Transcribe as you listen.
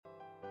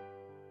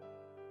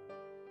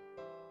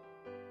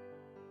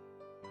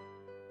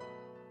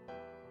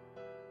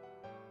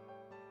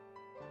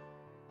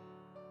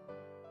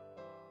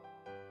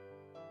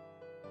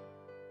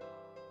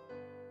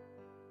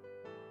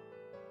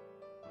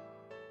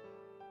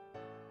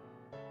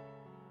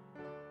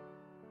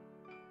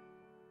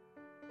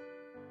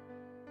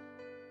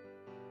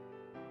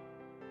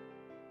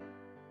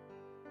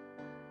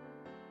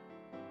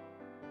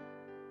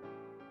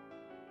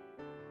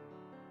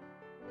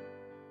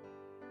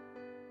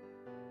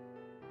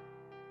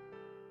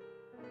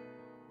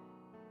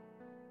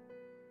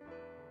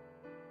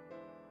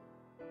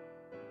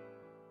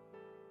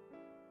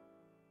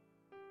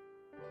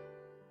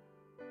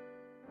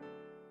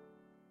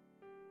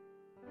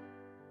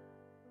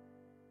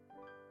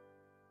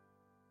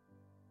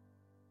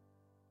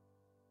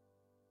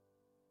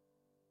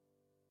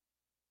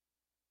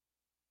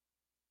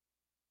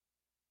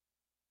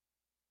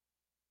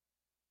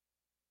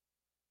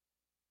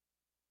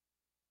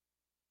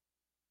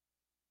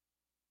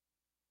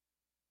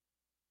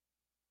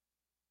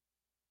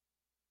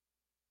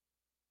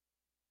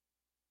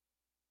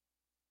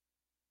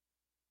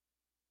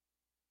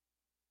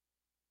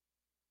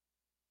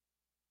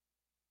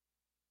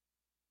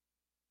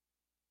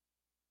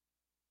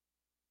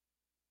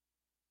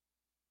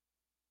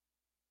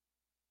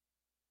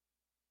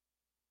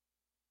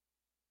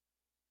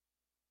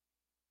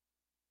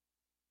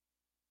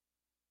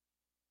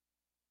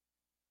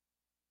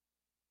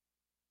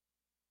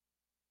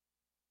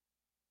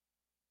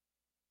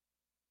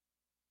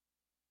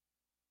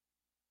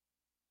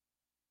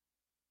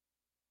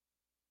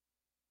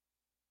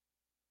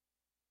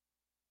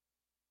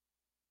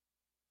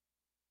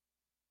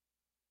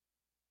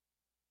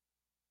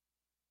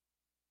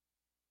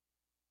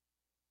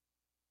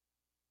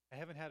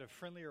haven't had a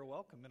friendlier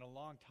welcome in a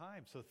long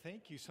time, so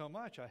thank you so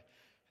much.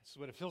 This is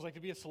what it feels like to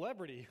be a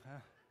celebrity.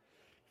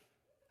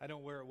 I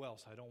don't wear it well,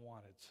 so I don't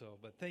want it.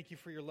 But thank you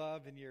for your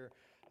love and your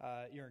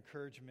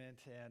encouragement.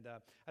 And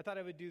I thought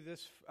I would do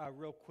this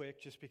real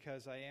quick, just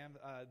because I am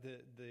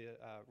the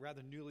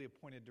rather newly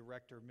appointed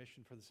director of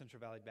mission for the Central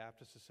Valley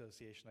Baptist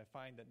Association. I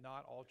find that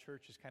not all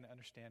churches kind of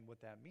understand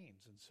what that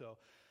means, and so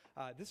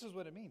this is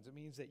what it means. It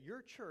means that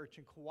your church,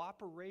 in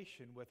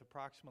cooperation with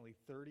approximately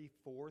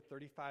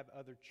 35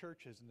 other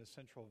churches in the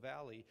Central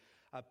Valley,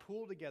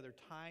 pool together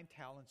time,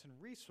 talents, and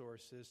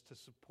resources to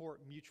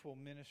support mutual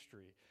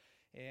ministry.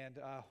 And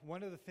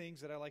one of the things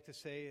that I like to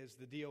say is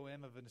the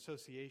DOM of an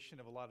association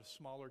of a lot of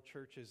smaller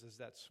churches is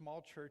that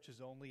small church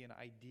is only an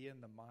idea in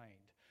the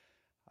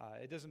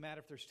mind. It doesn't matter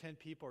if there's 10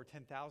 people or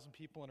 10,000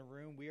 people in a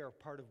room. We are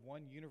part of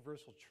one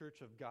universal church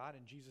of God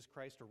and Jesus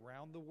Christ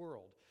around the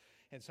world.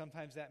 And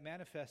sometimes that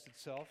manifests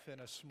itself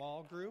in a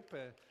small group,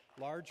 a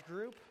large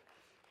group.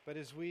 But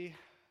as we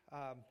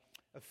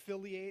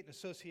affiliate and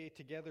associate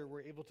together,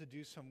 we're able to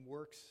do some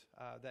works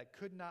that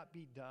could not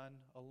be done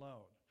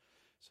alone.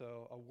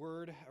 So a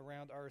word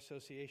around our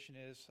association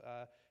is,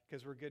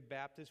 because we're good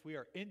Baptists, we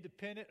are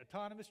independent,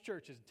 autonomous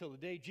churches until the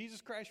day Jesus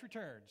Christ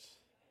returns.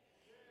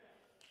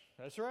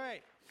 That's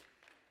right.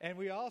 And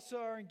we also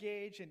are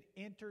engaged in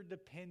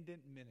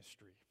interdependent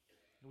ministry.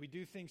 We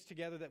do things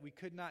together that we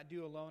could not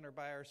do alone or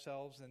by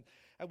ourselves. And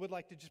I would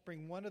like to just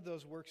bring one of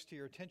those works to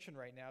your attention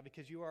right now,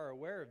 because you are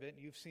aware of it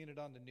and you've seen it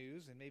on the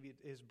news and maybe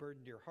it has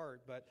burdened your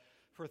heart. But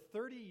for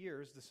 30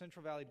 years, the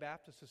Central Valley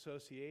Baptist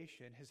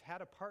Association has had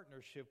a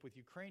partnership with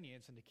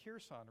Ukrainians in the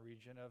Kherson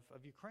region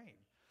of Ukraine.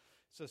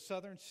 It's a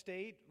southern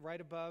state right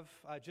above,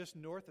 just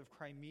north of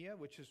Crimea,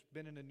 which has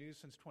been in the news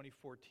since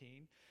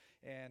 2014.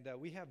 And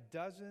we have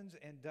dozens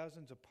and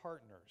dozens of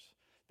partners.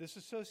 This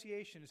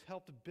association has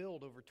helped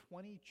build over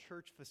 20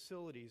 church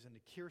facilities in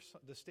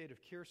the state of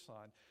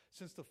Kherson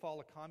since the fall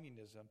of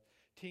communism.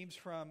 Teams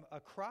from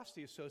across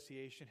the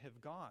association have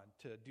gone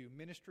to do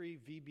ministry,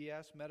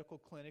 VBS, medical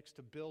clinics,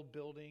 to build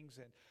buildings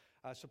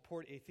and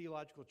support a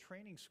theological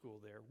training school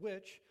there,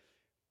 which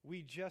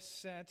we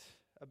just sent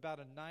about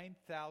a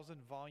 9,000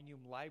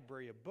 volume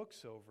library of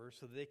books over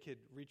so they could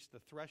reach the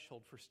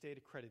threshold for state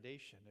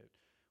accreditation. It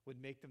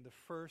would make them the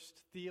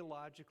first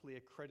theologically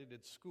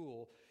accredited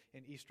school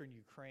in eastern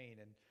Ukraine.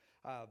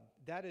 And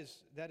that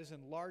is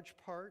in large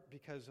part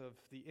because of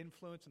the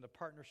influence and the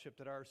partnership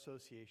that our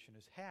association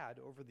has had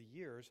over the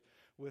years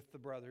with the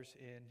brothers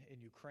in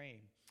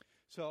Ukraine.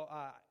 So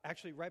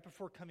actually, right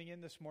before coming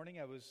in this morning,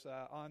 I was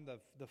on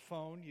the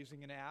phone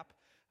using an app,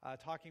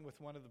 talking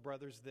with one of the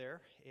brothers there.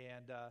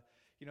 And,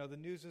 the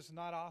news is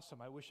not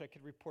awesome. I wish I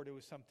could report it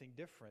was something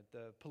different.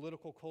 The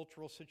political,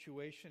 cultural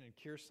situation in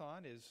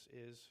Kherson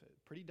is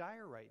pretty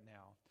dire right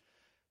now.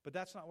 But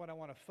that's not what I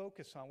want to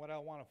focus on. What I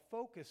want to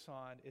focus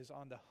on is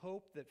on the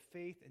hope that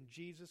faith in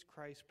Jesus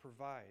Christ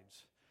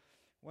provides.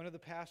 One of the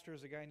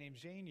pastors, a guy named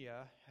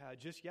Zhenya,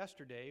 just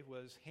yesterday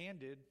was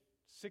handed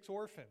 6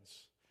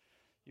 orphans.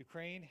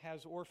 Ukraine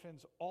has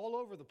orphans all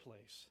over the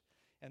place.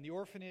 And the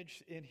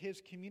orphanage in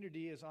his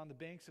community is on the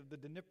banks of the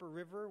Dnieper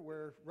River,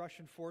 where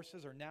Russian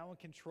forces are now in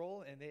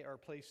control, and they are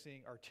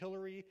placing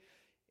artillery.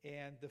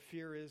 And the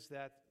fear is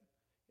that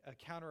a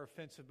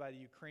counteroffensive by the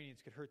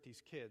Ukrainians could hurt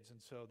these kids.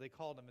 And so they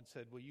called him and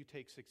said, will you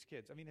take 6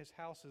 kids? I mean, his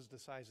house is the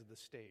size of the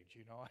stage,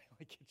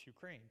 like it's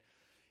Ukraine.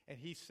 And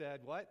he said,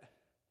 what?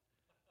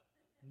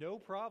 No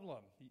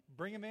problem.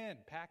 Bring them in,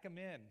 pack them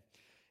in.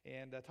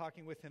 And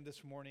talking with him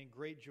this morning,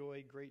 great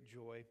joy, great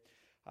joy.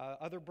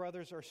 Other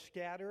brothers are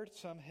scattered.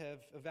 Some have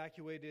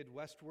evacuated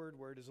westward,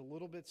 where it is a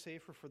little bit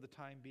safer for the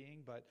time being.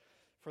 But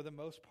for the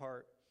most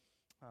part,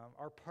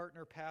 our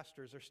partner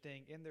pastors are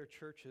staying in their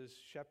churches,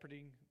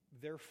 shepherding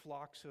their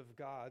flocks of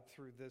God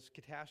through this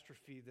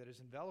catastrophe that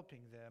is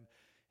enveloping them.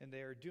 And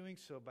they are doing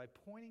so by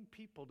pointing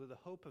people to the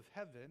hope of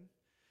heaven,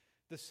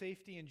 the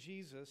safety in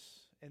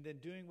Jesus, and then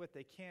doing what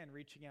they can,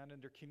 reaching out into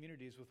their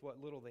communities with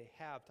what little they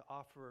have to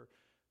offer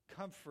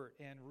comfort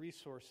and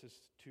resources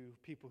to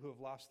people who have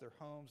lost their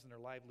homes and their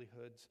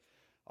livelihoods.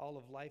 All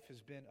of life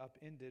has been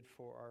upended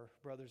for our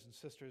brothers and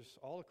sisters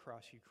all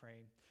across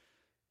Ukraine.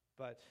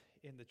 But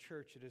in the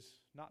church, it has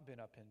not been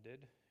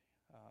upended.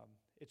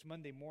 It's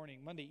Monday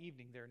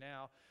evening there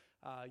now.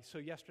 So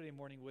yesterday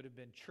morning would have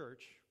been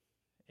church,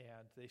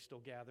 and they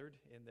still gathered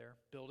in their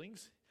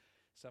buildings.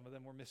 Some of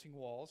them were missing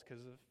walls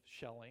because of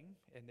shelling,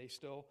 and they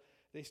still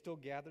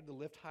gathered to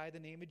lift high the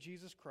name of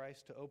Jesus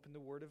Christ, to open the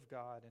Word of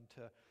God, and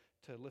to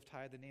lift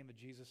high the name of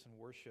Jesus in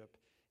worship.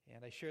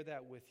 And I share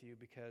that with you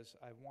because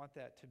I want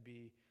that to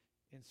be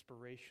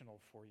inspirational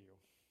for you.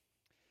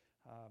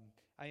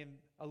 I am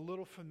a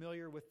little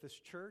familiar with this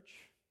church.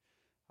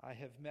 I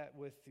have met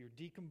with your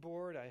deacon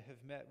board. I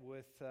have met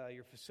with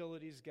your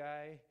facilities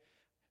guy.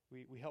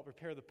 We helped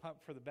repair the pump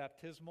for the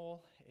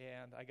baptismal,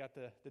 and I got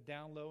the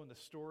down low and the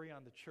story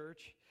on the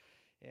church.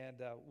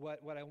 And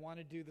what I want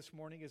to do this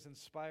morning is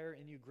inspire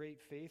in you great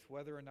faith,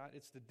 whether or not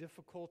it's the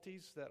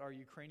difficulties that our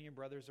Ukrainian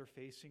brothers are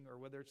facing, or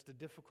whether it's the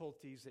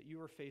difficulties that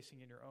you are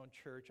facing in your own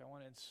church. I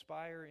want to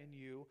inspire in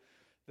you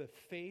the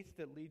faith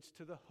that leads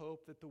to the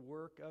hope that the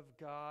work of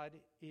God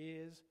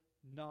is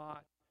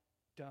not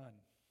done.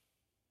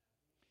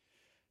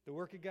 The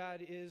work of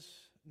God is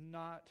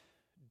not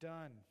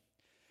done.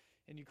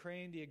 In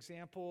Ukraine, the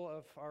example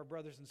of our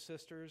brothers and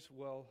sisters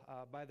will,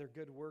 by their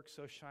good works,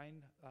 so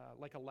shine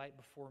like a light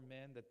before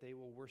men that they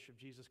will worship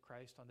Jesus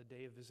Christ on the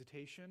day of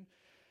visitation.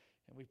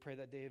 And we pray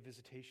that day of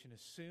visitation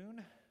is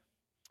soon.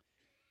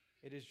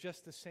 It is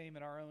just the same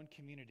in our own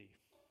community.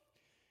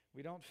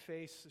 We don't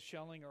face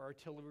shelling or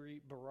artillery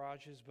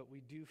barrages, but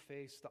we do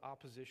face the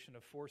opposition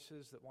of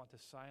forces that want to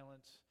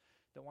silence,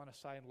 that want to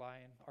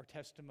sideline our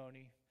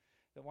testimony,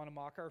 that want to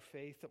mock our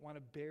faith, that want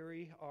to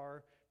bury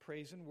our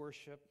praise and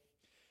worship.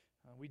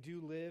 We do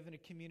live in a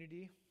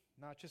community,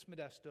 not just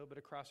Modesto, but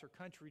across our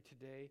country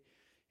today,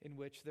 in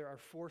which there are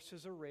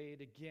forces arrayed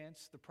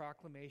against the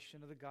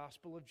proclamation of the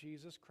gospel of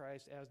Jesus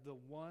Christ as the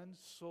one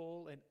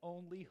sole and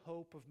only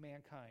hope of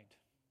mankind.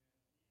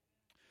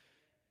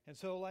 And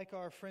so, like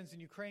our friends in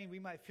Ukraine, we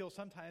might feel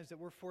sometimes that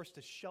we're forced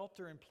to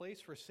shelter in place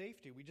for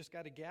safety. We just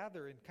got to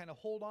gather and kind of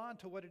hold on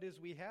to what it is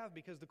we have,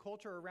 because the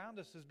culture around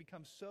us has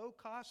become so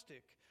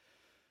caustic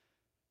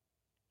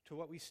to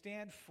what we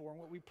stand for and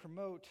what we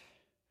promote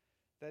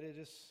that it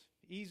is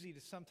easy to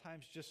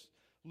sometimes just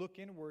look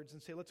inwards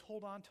and say, let's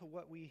hold on to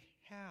what we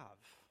have.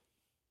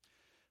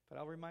 But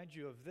I'll remind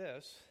you of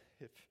this.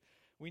 If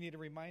we need a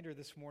reminder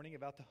this morning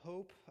about the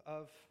hope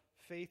of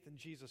faith in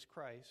Jesus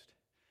Christ,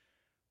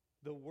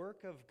 the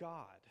work of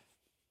God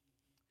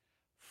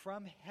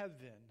from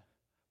heaven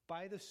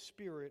by the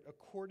Spirit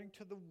according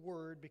to the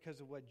Word, because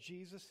of what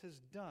Jesus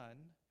has done,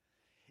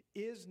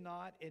 is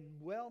not and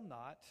will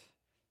not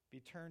be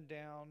turned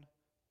down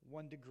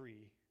 1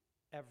 degree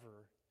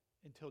ever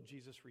until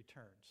Jesus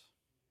returns.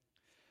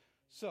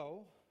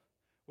 So,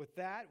 with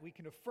that, we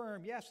can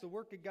affirm, yes, the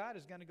work of God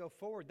is going to go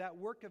forward. That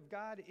work of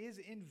God is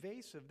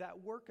invasive.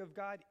 That work of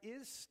God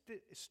is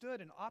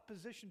stood in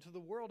opposition to the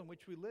world in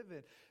which we live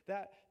in.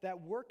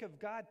 That work of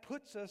God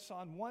puts us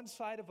on one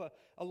side of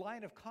a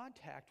line of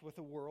contact with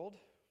the world.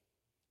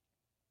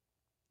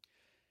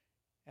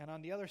 And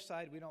on the other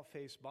side, we don't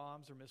face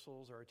bombs or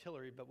missiles or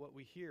artillery, but what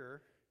we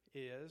hear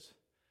is,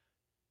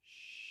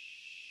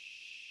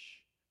 shh,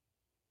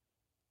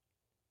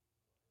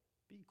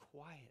 be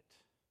quiet.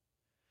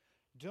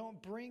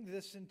 Don't bring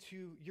this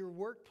into your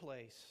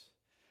workplace.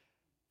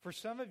 For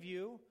some of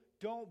you,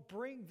 don't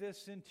bring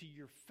this into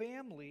your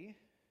family.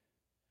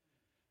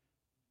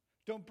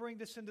 Don't bring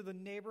this into the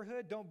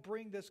neighborhood. Don't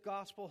bring this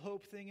gospel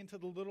hope thing into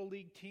the Little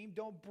League team.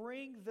 Don't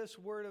bring this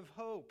word of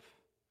hope.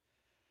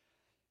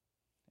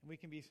 And we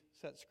can be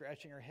set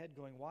scratching our head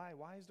going, why?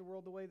 Why is the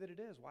world the way that it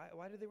is?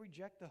 Why do they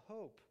reject the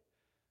hope?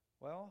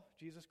 Well,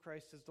 Jesus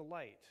Christ is the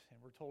light, and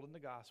we're told in the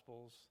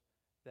Gospels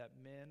that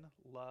men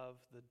love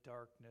the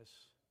darkness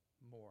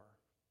more.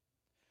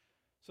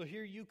 So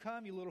here you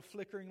come, you little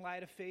flickering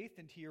light of faith,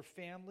 into your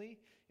family,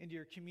 into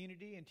your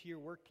community, into your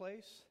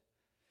workplace.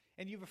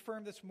 And you've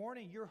affirmed this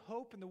morning your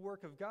hope in the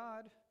work of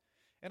God.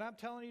 And I'm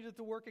telling you that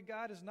the work of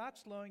God is not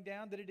slowing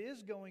down, that it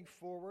is going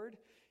forward.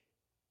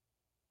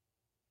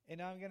 And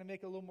now I'm going to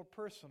make it a little more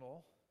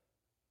personal.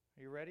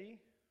 Are you ready?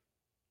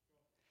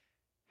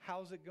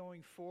 How's it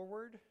going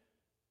forward?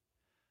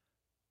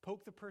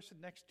 Poke the person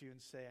next to you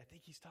and say, I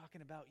think he's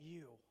talking about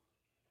you.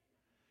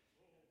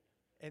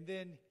 And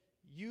then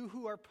you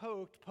who are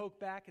poked, poke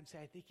back and say,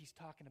 I think he's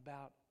talking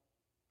about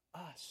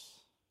us.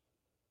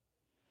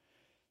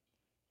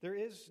 There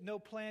is no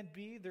plan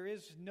B. There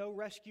is no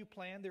rescue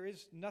plan. There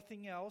is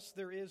nothing else.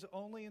 There is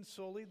only and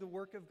solely the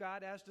work of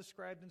God as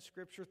described in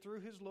Scripture through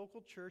His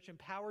local church,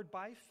 empowered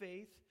by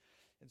faith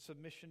and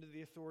submission to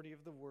the authority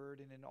of the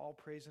Word, and in all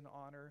praise and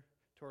honor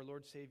to our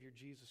Lord Savior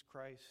Jesus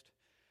Christ.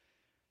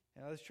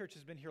 Now, this church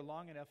has been here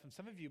long enough, and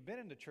some of you have been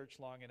in the church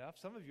long enough.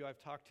 Some of you I've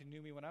talked to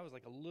knew me when I was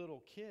like a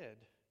little kid.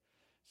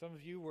 Some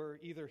of you were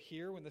either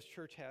here when this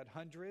church had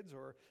hundreds,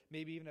 or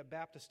maybe even at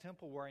Baptist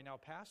Temple where I now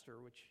pastor,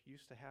 which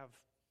used to have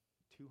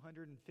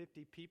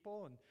 250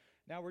 people, and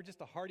now we're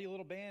just a hearty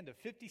little band of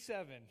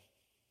 57.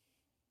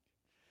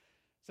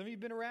 Some of you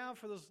have been around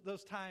for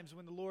those times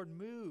when the Lord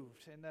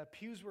moved, and the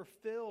pews were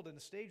filled, and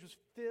the stage was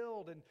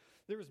filled, and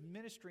there was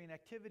ministry and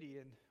activity,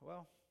 and,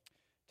 well,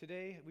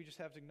 today, we just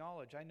have to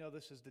acknowledge, I know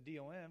this is the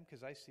DOM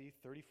because I see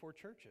 34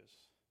 churches.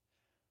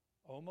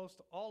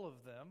 Almost all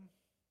of them,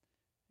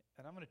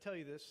 and I'm going to tell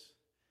you this,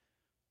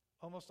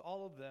 almost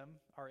all of them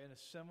are in a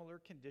similar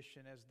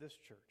condition as this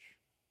church.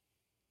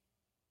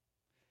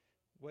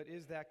 What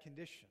is that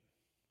condition?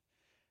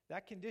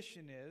 That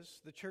condition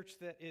is the church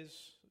that is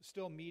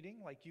still meeting,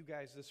 like you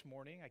guys this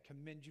morning. I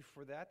commend you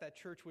for that. That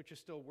church which is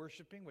still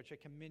worshiping, which I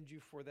commend you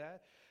for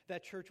that.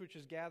 That church which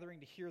is gathering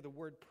to hear the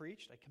word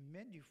preached, I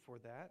commend you for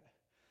that.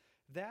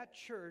 That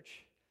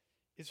church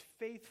is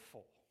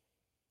faithful.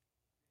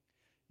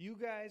 You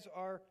guys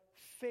are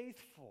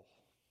faithful.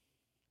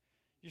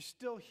 You're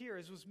still here.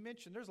 As was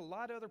mentioned, there's a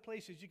lot of other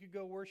places you could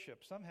go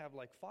worship. Some have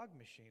like fog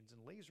machines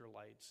and laser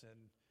lights and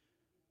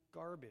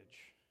garbage.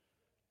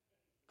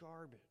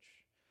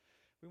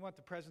 We want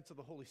the presence of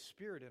the Holy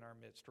Spirit in our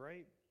midst,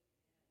 right?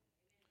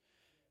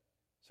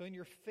 So in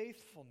your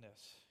faithfulness,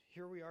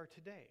 here we are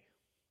today.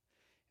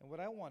 And what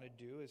I want to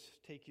do is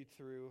take you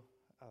through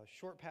a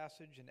short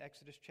passage in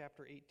Exodus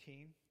chapter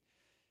 18.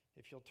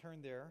 If you'll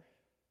turn there,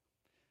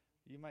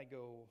 you might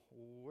go,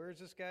 where's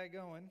this guy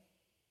going?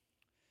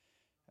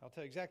 I'll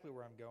tell you exactly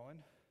where I'm going.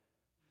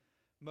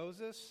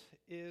 Moses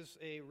is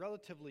a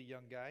relatively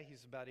young guy.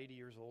 He's about 80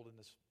 years old in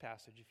this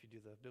passage, if you do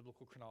the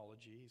biblical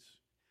chronology. He's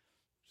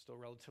still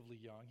relatively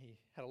young. He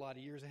had a lot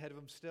of years ahead of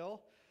him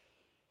still.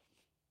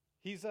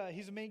 He's a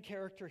main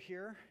character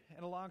here,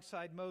 and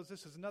alongside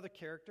Moses is another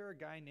character, a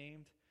guy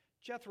named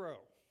Jethro.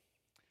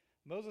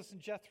 Moses and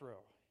Jethro.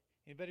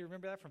 Anybody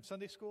remember that from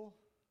Sunday school?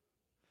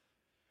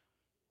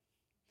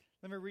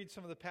 Let me read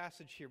some of the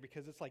passage here,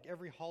 because it's like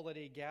every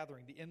holiday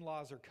gathering, the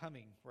in-laws are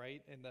coming,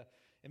 right? And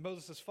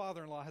Moses'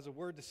 father-in-law has a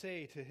word to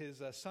say to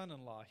his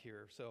son-in-law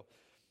here. So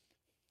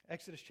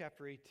Exodus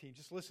chapter 18,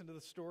 just listen to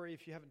the story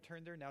if you haven't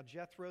turned there. Now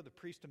Jethro, the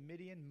priest of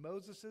Midian,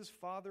 Moses'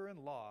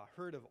 father-in-law,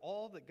 heard of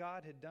all that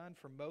God had done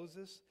for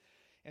Moses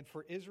and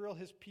for Israel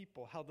his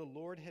people, how the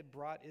Lord had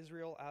brought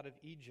Israel out of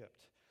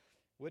Egypt.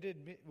 What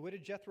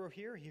did Jethro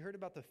hear? He heard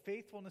about the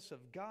faithfulness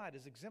of God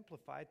as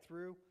exemplified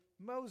through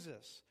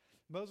Moses.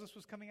 Moses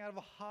was coming out of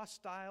a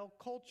hostile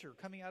culture,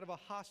 coming out of a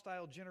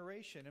hostile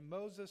generation, and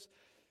Moses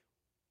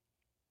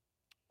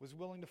was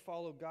willing to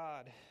follow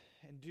God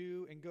and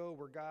do and go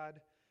where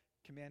God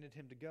commanded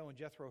him to go. And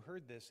Jethro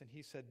heard this, and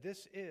he said,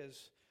 this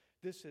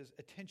is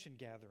attention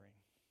gathering.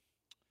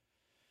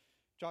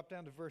 Drop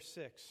down to verse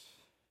 6.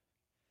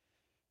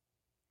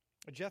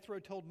 Jethro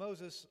told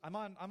Moses, I'm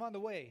on the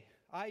way.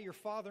 I, your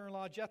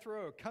father-in-law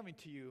Jethro, are coming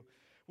to you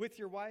with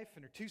your wife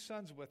and her 2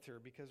 sons with her,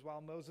 because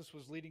while Moses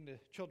was leading the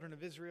children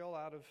of Israel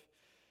out of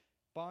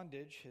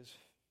bondage, his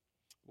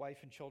wife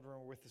and children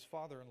were with his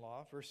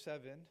father-in-law. Verse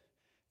 7,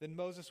 then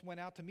Moses went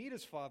out to meet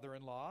his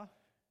father-in-law.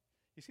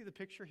 You see the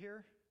picture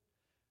here?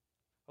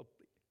 Oh,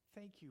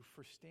 thank you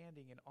for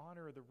standing in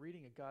honor of the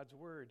reading of God's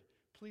word.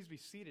 Please be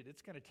seated.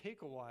 It's going to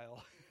take a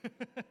while.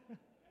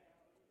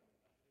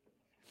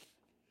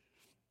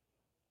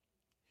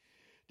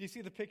 Do you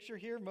see the picture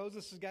here?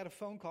 Moses has got a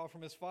phone call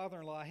from his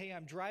father-in-law. Hey,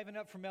 I'm driving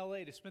up from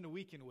L.A. to spend a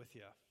weekend with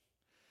you.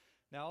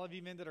 Now, all of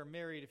you men that are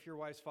married, if your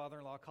wife's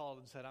father-in-law called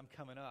and said, I'm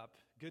coming up,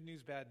 good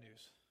news, bad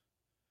news?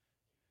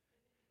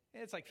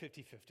 It's like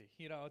 50-50.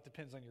 It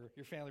depends on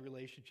your family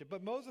relationship.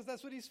 But Moses,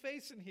 that's what he's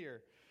facing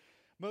here.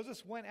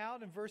 Moses went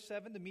out in verse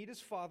 7 to meet his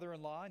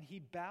father-in-law, and he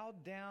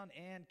bowed down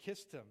and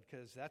kissed him,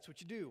 because that's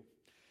what you do.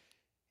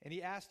 And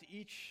he asked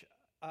each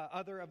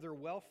other of their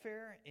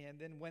welfare, and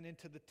then went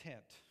into the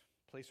tent,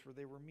 place where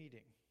they were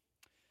meeting.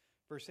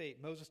 Verse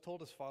 8, Moses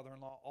told his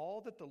father-in-law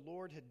all that the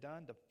Lord had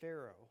done to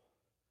Pharaoh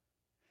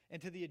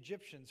and to the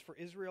Egyptians for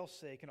Israel's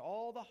sake, and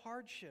all the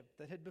hardship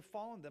that had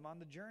befallen them on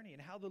the journey,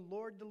 and how the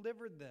Lord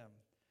delivered them.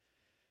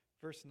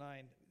 Verse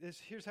 9,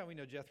 here's how we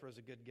know Jethro's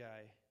a good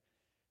guy.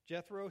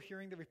 Jethro,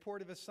 hearing the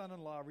report of his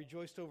son-in-law,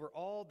 rejoiced over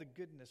all the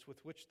goodness with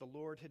which the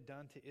Lord had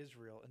done to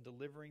Israel in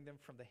delivering them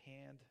from the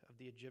hand of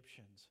the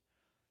Egyptians.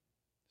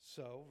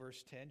 So,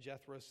 verse 10,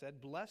 Jethro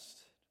said,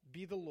 blessed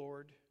be the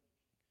Lord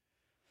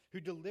who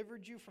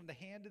delivered you from the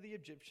hand of the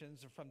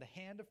Egyptians and from the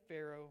hand of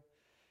Pharaoh,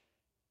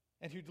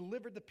 and who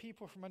delivered the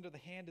people from under the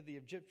hand of the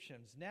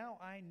Egyptians. Now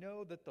I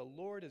know that the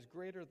Lord is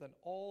greater than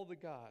all the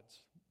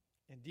gods.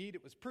 Indeed,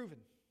 it was proven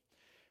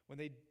when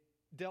they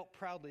dealt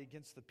proudly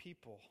against the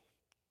people.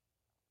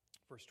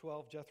 Verse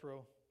 12,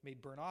 Jethro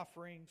made burnt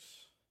offerings,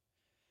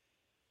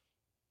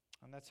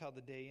 and that's how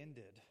the day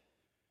ended.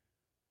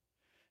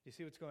 You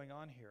see what's going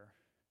on here?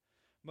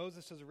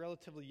 Moses is a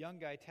relatively young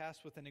guy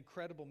tasked with an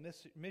incredible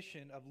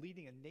mission of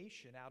leading a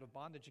nation out of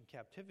bondage and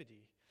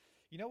captivity.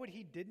 You know what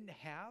he didn't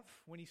have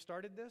when he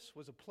started this?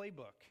 Was a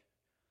playbook.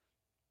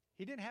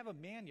 He didn't have a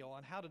manual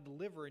on how to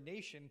deliver a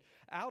nation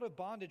out of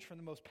bondage from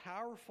the most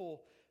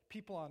powerful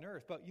people on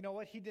earth. But you know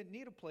what? He didn't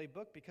need a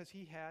playbook because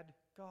he had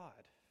God.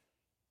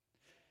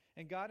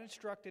 And God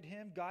instructed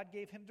him. God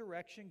gave him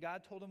direction.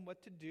 God told him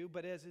what to do.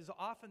 But as is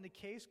often the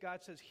case,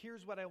 God says,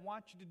 here's what I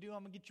want you to do.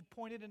 I'm going to get you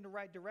pointed in the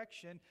right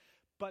direction.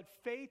 But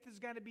faith is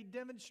going to be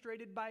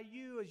demonstrated by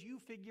you as you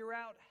figure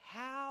out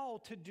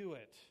how to do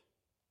it.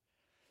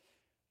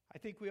 I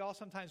think we all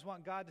sometimes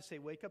want God to say,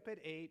 wake up at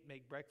 8,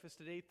 make breakfast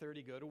at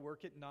 8:30, go to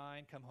work at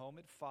 9, come home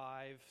at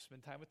 5,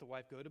 spend time with the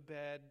wife, go to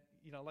bed.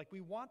 Like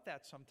we want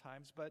that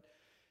sometimes. But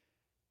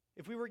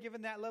if we were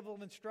given that level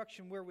of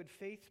instruction, where would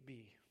faith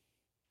be?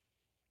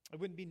 It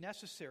wouldn't be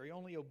necessary,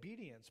 only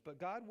obedience. But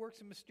God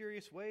works in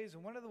mysterious ways,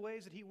 and one of the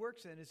ways that he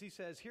works in is he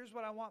says, here's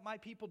what I want my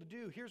people to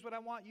do. Here's what I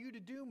want you to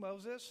do,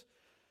 Moses.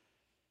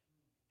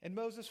 And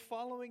Moses,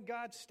 following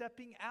God,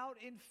 stepping out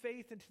in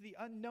faith into the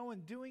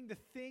unknown, doing the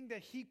thing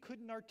that he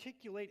couldn't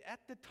articulate at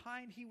the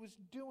time he was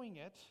doing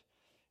it,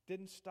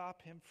 didn't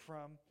stop him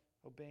from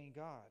obeying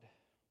God.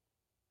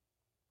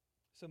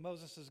 So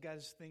Moses has got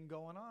his thing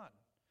going on.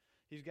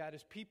 He's got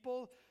his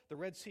people. The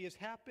Red Sea has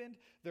happened.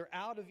 They're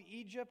out of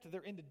Egypt.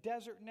 They're in the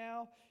desert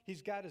now.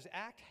 He's got his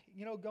act,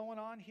 going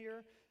on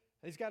here.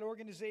 He's got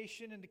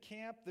organization in the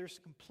camp. There's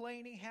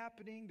complaining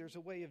happening. There's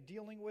a way of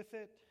dealing with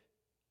it.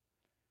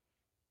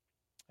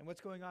 And what's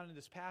going on in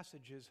this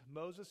passage is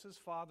Moses'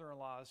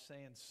 father-in-law is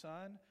saying,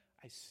 son,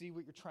 I see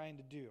what you're trying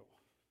to do.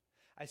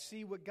 I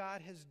see what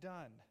God has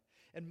done.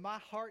 And my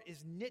heart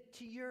is knit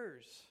to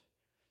yours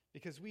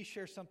because we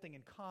share something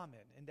in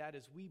common, and that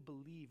is we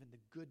believe in the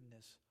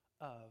goodness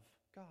of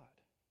God.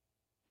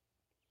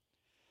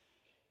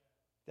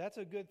 That's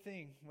a good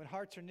thing when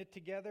hearts are knit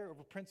together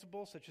over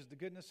principles such as the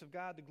goodness of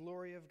God, the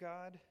glory of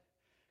God,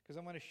 because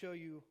I want to show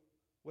you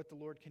what the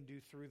Lord can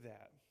do through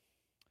that.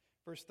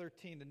 Verse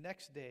 13, the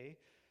next day,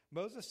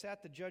 Moses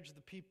sat to judge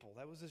the people.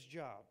 That was his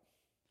job.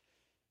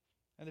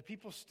 And the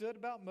people stood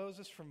about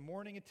Moses from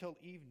morning until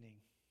evening.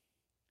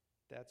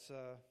 That's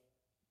a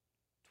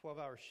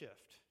 12-hour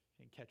shift.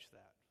 You can catch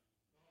that.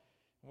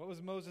 And what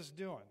was Moses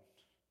doing?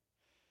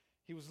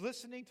 He was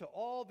listening to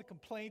all the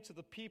complaints of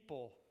the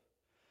people.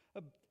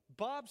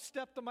 Bob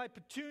stepped on my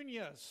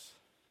petunias.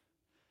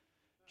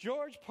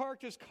 George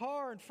parked his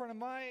car in front of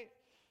my...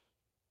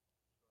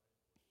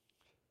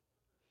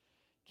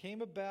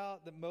 Came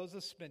about that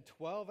Moses spent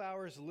 12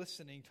 hours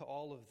listening to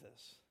all of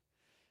this.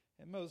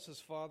 And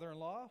Moses'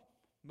 father-in-law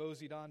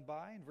moseyed on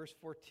by in verse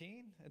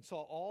 14 and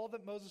saw all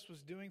that Moses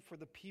was doing for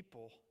the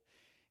people.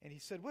 And he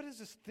said, what is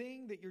this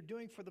thing that you're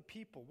doing for the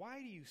people? Why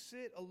do you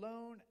sit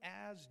alone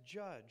as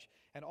judge?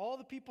 And all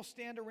the people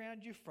stand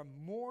around you from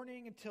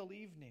morning until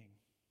evening.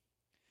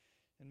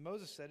 And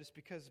Moses said, it's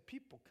because the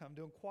people come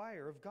to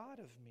inquire of God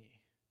of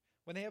me.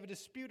 When they have a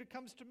dispute, it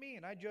comes to me,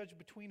 and I judge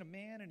between a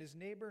man and his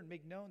neighbor and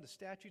make known the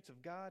statutes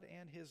of God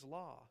and his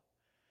law.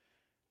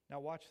 Now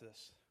watch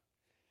this.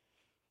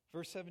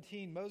 Verse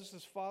 17,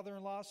 Moses'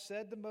 father-in-law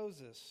said to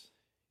Moses,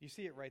 you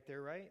see it right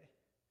there, right?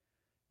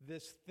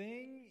 This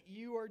thing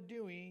you are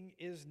doing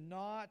is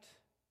not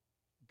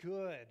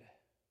good.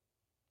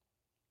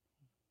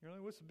 You're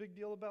like, what's the big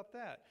deal about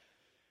that?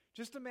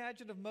 Just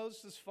imagine if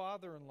Moses'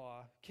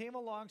 father-in-law came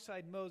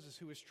alongside Moses,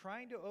 who was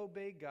trying to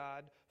obey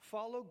God,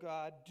 follow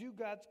God, do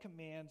God's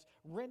commands,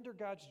 render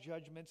God's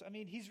judgments. I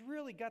mean, he's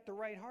really got the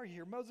right heart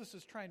here. Moses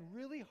is trying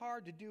really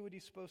hard to do what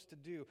he's supposed to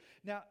do.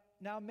 Now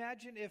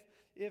imagine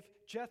if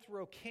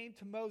Jethro came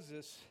to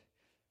Moses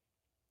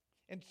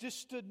and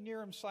just stood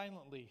near him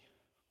silently.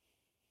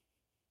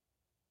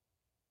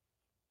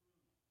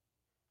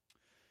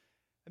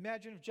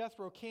 Imagine if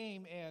Jethro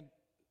came and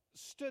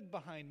stood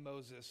behind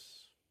Moses,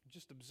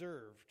 just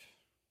observed.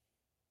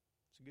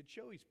 It's a good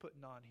show he's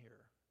putting on here.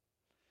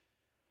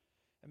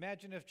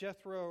 Imagine if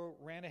Jethro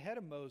ran ahead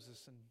of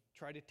Moses and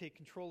tried to take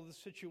control of the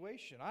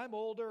situation. I'm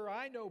older,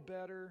 I know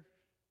better.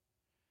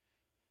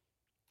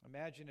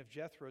 Imagine if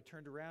Jethro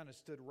turned around and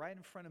stood right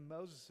in front of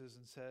Moses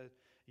and said,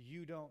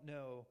 you don't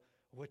know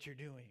what you're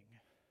doing.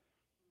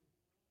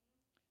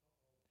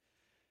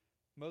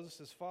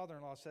 Moses'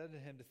 father-in-law said to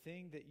him, the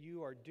thing that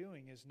you are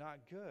doing is not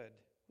good.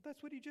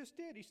 That's what he just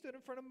did. He stood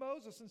in front of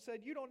Moses and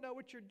said, you don't know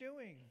what you're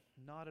doing.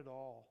 Not at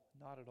all.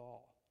 Not at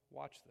all.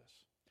 Watch this.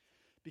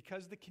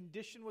 Because the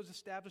condition was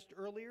established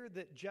earlier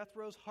that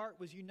Jethro's heart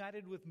was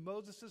united with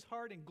Moses'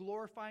 heart in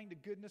glorifying the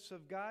goodness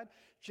of God,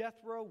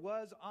 Jethro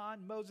was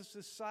on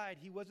Moses' side.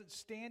 He wasn't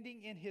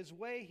standing in his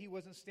way. He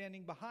wasn't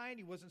standing behind.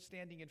 He wasn't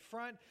standing in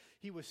front.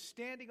 He was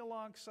standing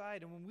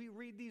alongside. And when we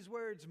read these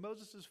words,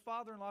 Moses'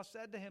 father-in-law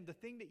said to him, the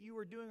thing that you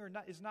are doing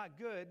is not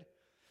good.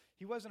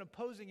 He wasn't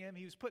opposing him.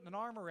 He was putting an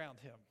arm around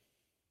him.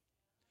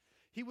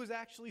 He was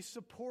actually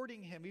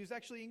supporting him. He was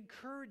actually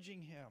encouraging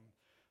him.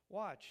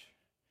 Watch.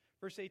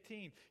 Verse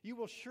 18. You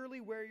will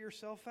surely wear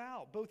yourself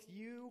out, both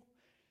you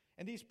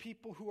and these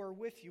people who are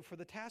with you, for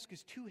the task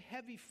is too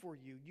heavy for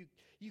you.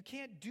 You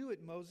can't do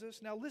it,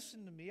 Moses. Now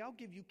listen to me. I'll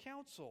give you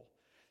counsel,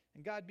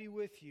 and God be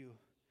with you.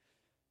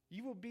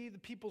 You will be the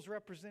people's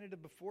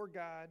representative before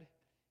God,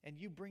 and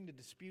you bring the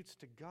disputes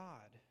to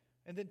God.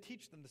 And then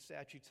teach them the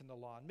statutes and the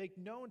law, and make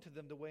known to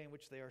them the way in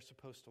which they are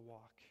supposed to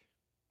walk.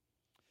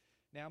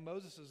 Now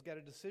Moses has got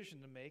a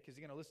decision to make. Is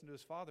he going to listen to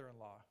his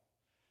father-in-law?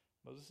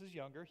 Moses is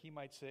younger. He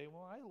might say,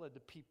 well, I led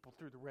the people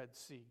through the Red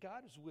Sea.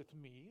 God is with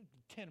me.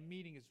 The tent of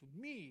meeting is with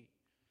me.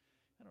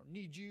 I don't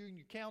need you and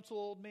your counsel,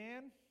 old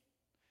man.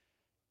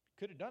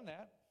 Could have done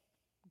that.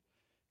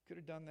 Could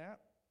have done that.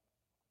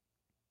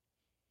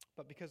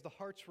 But because the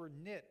hearts were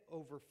knit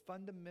over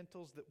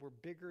fundamentals that were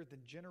bigger than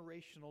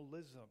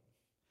generationalism,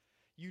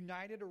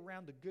 united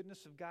around the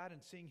goodness of God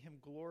and seeing him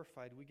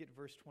glorified, we get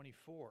verse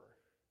 24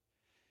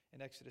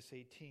 in Exodus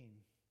 18.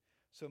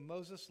 So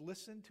Moses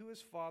listened to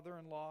his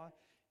father-in-law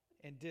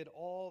and did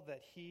all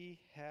that he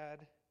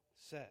had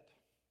said.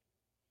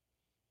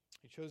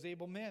 He chose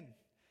able men,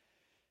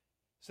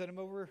 set them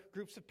over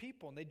groups of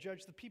people, and they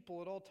judged the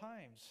people at all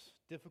times.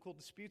 Difficult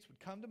disputes would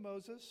come to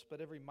Moses,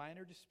 but every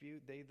minor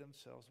dispute they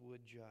themselves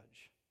would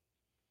judge.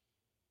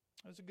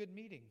 It was a good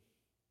meeting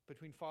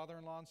between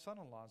father-in-law and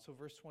son-in-law. So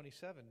verse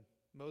 27,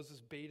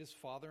 Moses bade his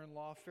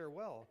father-in-law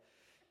farewell,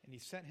 and he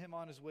sent him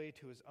on his way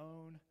to his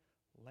own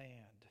land.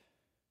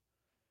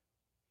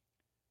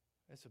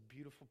 That's a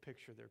beautiful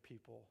picture there,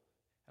 people.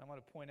 And I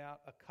want to point out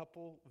a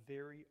couple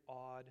very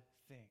odd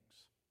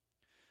things.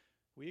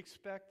 We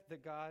expect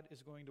that God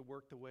is going to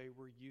work the way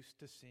we're used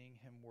to seeing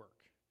him work.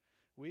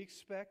 We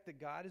expect that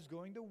God is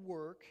going to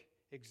work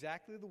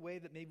exactly the way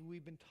that maybe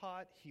we've been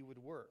taught he would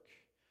work.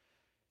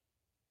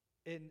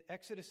 In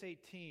Exodus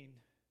 18,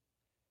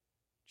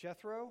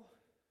 Jethro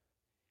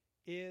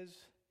is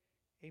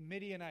a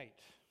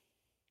Midianite.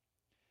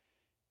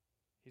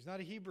 He's not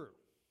a Hebrew,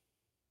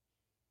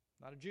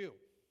 not a Jew,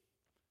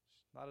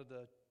 not of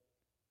the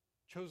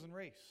chosen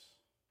race.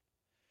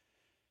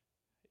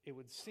 It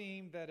would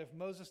seem that if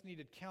Moses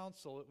needed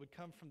counsel, it would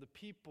come from the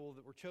people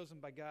that were chosen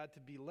by God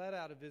to be led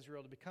out of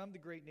Israel, to become the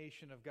great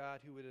nation of God,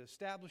 who would have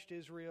established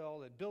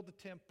Israel and build the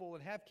temple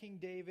and have King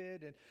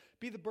David and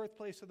be the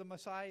birthplace of the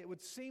Messiah. It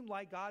would seem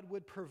like God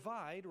would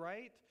provide,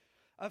 right,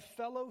 a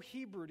fellow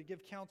Hebrew to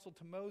give counsel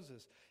to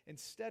Moses.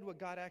 Instead, what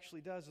God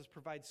actually does is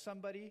provide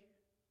somebody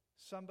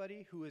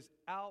who is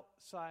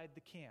outside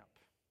the camp,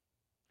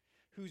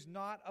 who's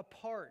not a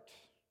part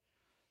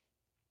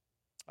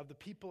of the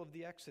people of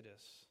the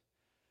Exodus.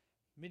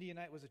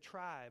 Midianite was a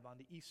tribe on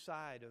the east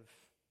side of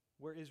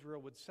where Israel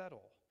would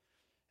settle.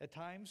 At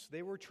times,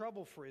 they were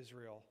trouble for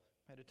Israel.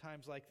 And at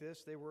times like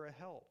this, they were a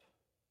help.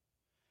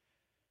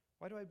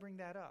 Why do I bring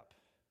that up?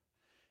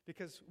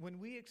 Because when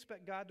we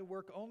expect God to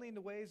work only in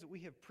the ways that we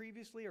have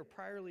previously or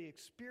priorly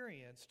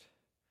experienced,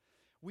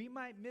 we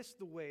might miss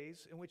the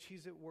ways in which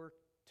He's at work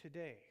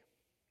today.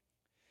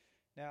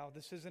 Now,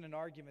 this isn't an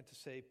argument to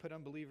say put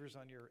unbelievers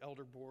on your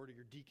elder board or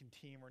your deacon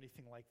team or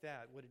anything like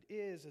that. What it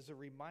is a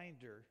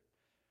reminder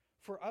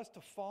for us to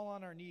fall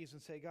on our knees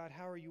and say, God,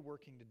 how are you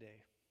working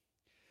today?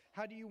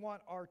 How do you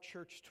want our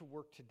church to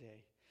work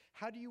today?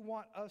 How do you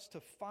want us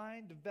to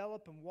find,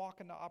 develop, and walk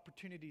into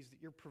opportunities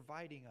that you're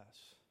providing us?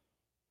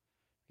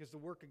 Because the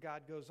work of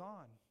God goes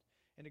on,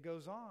 and it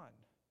goes on.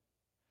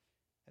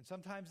 And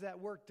sometimes that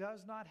work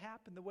does not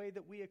happen the way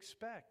that we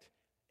expect,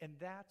 and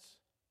that's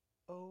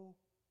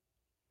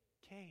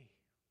okay.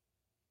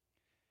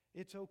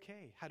 It's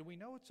okay. How do we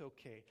know it's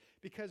okay?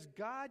 Because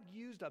God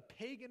used a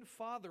pagan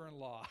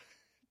father-in-law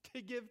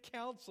to give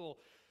counsel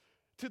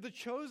to the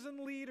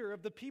chosen leader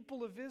of the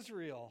people of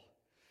Israel.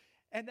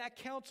 And that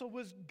counsel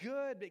was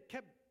good. It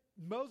kept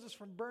Moses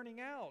from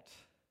burning out.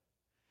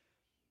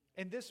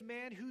 And this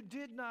man who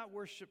did not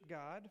worship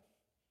God,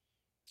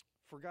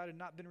 for God had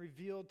not been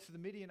revealed to the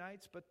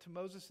Midianites, but to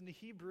Moses and the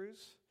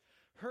Hebrews,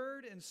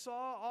 heard and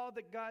saw all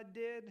that God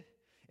did,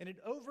 and it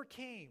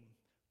overcame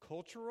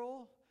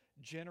cultural,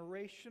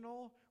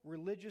 generational,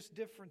 religious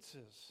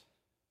differences.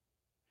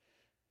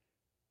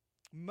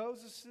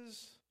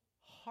 Moses'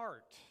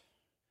 heart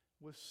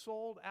was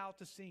sold out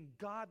to seeing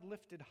God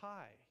lifted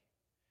high.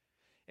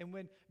 And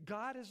when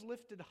God is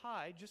lifted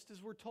high, just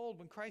as we're told,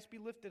 when Christ be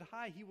lifted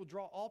high, He will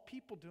draw all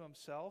people to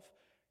Himself.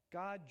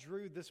 God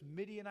drew this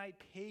Midianite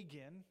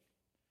pagan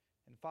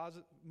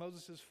and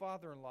Moses'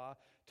 father-in-law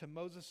to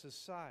Moses'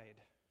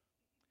 side.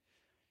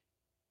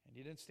 And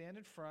He didn't stand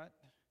in front.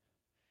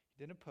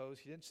 He didn't oppose.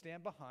 He didn't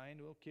stand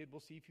behind. Well, kid,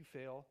 we'll see if you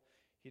fail.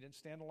 He didn't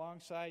stand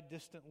alongside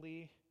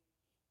distantly,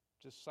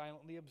 just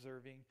silently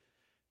observing.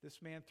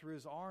 This man threw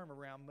his arm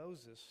around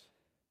Moses,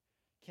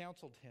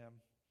 counseled him,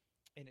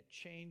 and it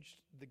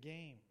changed the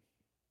game.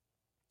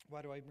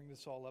 Why do I bring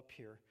this all up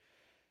here?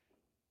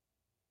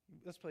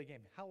 Let's play a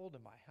game. How old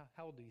am I?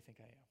 How old do you think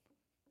I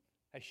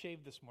am? I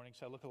shaved this morning,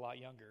 so I look a lot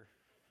younger.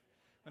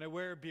 When I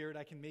wear a beard,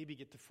 I can maybe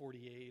get to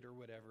 48 or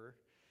whatever.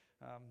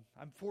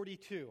 I'm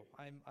 42.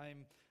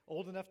 I'm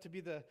old enough to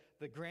be the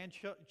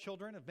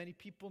grandchildren of many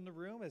people in the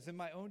room, as in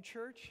my own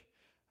church.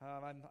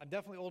 I'm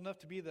definitely old enough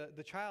to be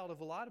the child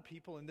of a lot of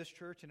people in this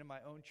church and in my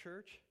own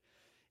church.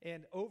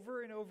 And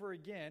over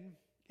again,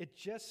 it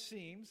just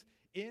seems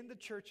in the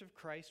Church of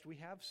Christ we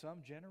have some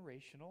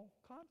generational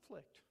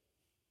conflict.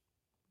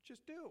 We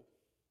just do.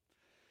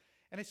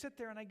 And I sit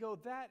there and I go,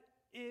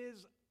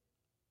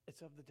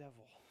 it's of the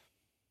devil.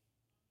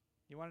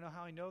 You want to know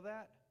how I know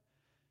that?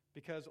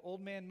 Because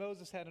old man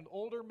Moses had an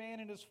older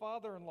man and his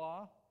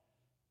father-in-law.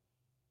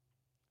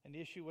 And the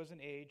issue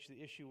wasn't age.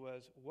 The issue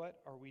was, what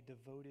are we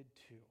devoted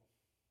to?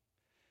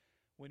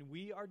 When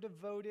we are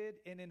devoted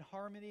and in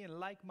harmony and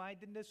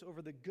like-mindedness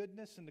over the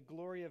goodness and the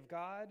glory of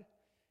God,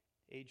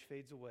 age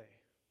fades away.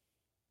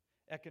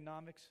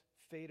 Economics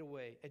fade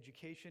away.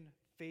 Education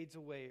fades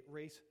away.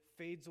 Race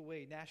fades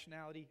away.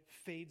 Nationality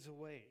fades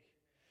away.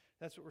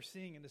 That's what we're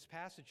seeing in this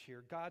passage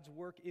here. God's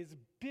work is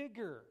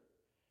bigger.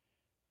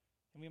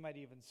 And we might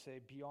even say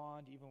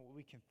beyond even what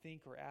we can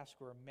think or ask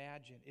or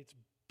imagine. It's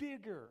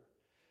bigger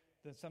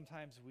than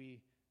sometimes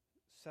we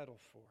settle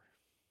for.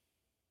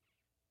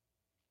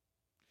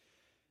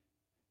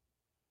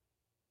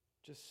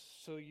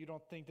 Just so you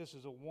don't think this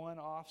is a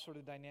one-off sort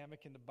of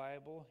dynamic in the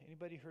Bible,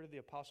 anybody heard of the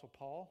Apostle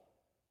Paul?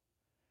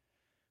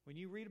 When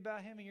you read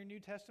about him in your New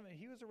Testament,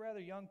 he was a rather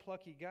young,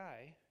 plucky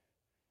guy,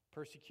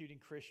 persecuting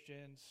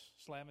Christians,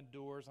 slamming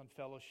doors on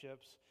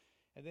fellowships.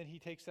 And then he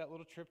takes that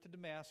little trip to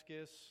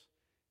Damascus,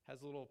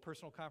 has a little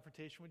personal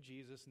confrontation with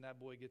Jesus, and that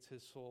boy gets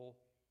his soul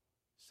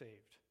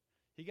saved.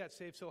 He got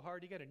saved so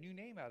hard, he got a new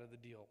name out of the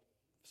deal,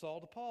 Saul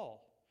to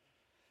Paul.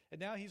 And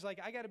now he's like,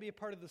 I got to be a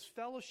part of this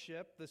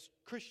fellowship, this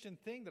Christian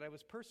thing that I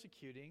was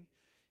persecuting.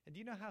 And do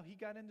you know how he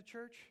got into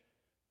church?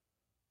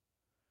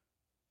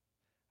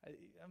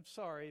 I'm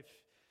sorry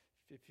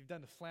if if you've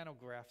done the flannel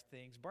graph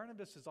things,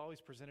 Barnabas is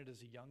always presented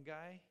as a young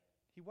guy.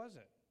 He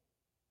wasn't.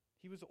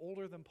 He was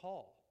older than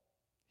Paul.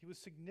 He was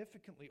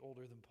significantly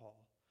older than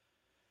Paul.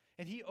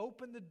 And he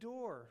opened the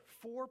door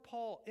for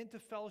Paul into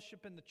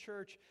fellowship in the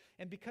church.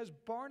 And because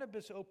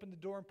Barnabas opened the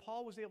door and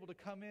Paul was able to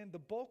come in, the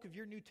bulk of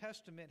your New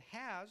Testament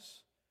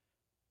has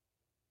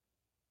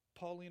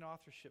Pauline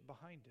authorship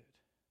behind it.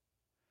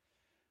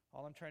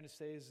 All I'm trying to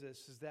say is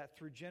this, is that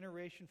through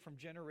generation from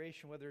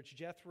generation, whether it's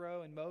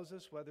Jethro and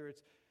Moses, whether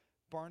it's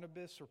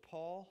Barnabas or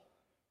Paul,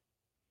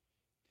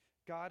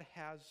 God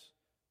has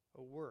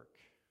a work.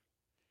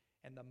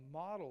 And the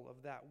model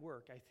of that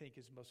work, I think,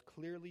 is most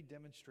clearly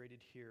demonstrated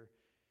here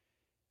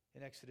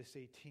in Exodus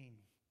 18.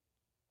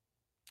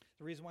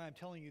 The reason why I'm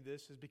telling you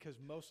this is because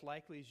most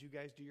likely as you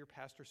guys do your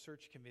pastor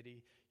search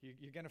committee,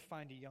 you're going to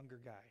find a younger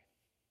guy.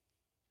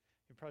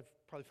 You'll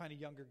probably find a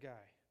younger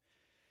guy.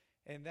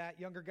 And that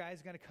younger guy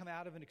is going to come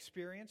out of an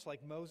experience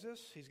like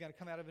Moses. He's going to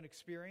come out of an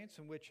experience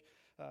in which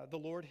the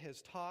Lord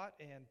has taught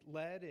and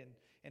led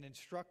and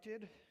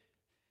instructed.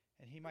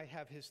 And he might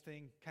have his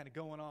thing kind of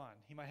going on.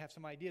 He might have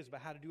some ideas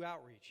about how to do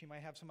outreach. He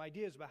might have some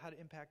ideas about how to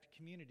impact the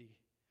community.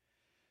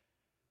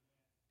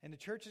 And the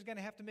church is going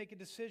to have to make a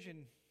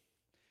decision.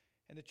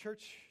 And the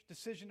church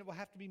decision that will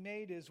have to be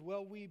made is,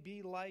 will we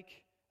be like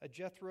a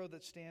Jethro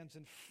that stands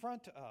in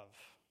front of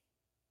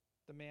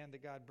the man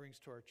that God brings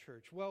to our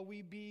church? Will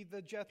we be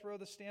the Jethro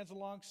that stands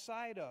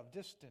alongside of,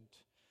 distant?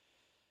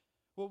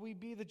 Will we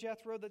be the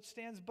Jethro that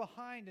stands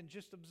behind and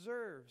just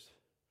observes?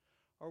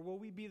 Or will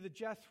we be the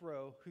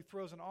Jethro who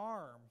throws an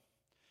arm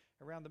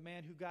around the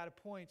man who God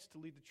appoints to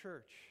lead the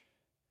church?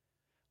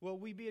 Will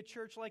we be a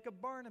church like a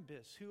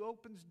Barnabas who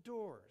opens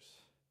doors?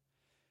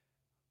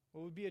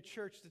 Will we be a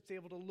church that's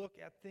able to look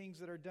at things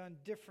that are done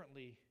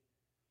differently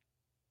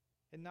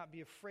and not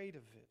be afraid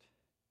of it?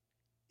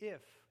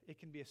 If it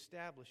can be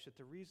established that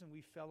the reason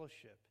we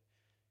fellowship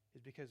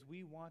is because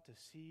we want to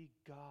see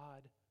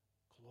God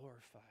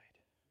glorified.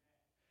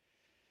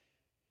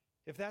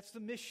 If that's the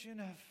mission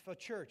of a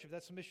church, if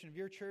that's the mission of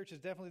your church,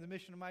 it's definitely the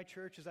mission of my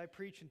church as I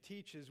preach and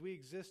teach, as we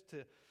exist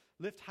to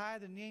lift high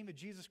the name of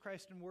Jesus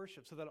Christ in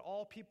worship so that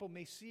all people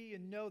may see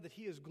and know that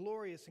He is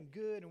glorious and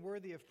good and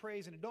worthy of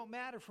praise. And it don't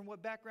matter from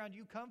what background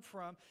you come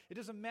from. It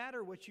doesn't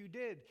matter what you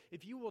did.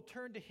 If you will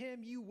turn to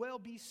Him, you will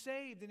be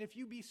saved. And if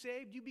you be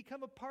saved, you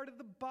become a part of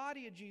the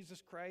body of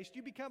Jesus Christ.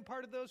 You become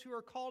part of those who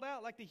are called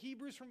out like the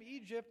Hebrews from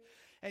Egypt.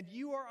 And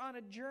you are on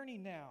a journey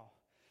now.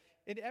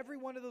 And every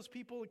one of those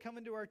people that come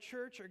into our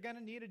church are going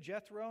to need a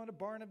Jethro and a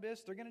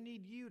Barnabas. They're going to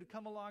need you to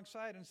come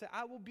alongside and say,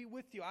 I will be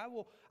with you. I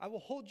will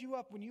hold you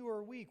up when you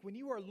are weak. When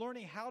you are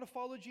learning how to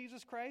follow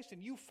Jesus Christ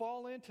and you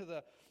fall into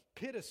the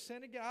pit of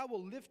sin again, I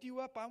will lift you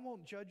up. I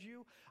won't judge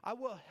you. I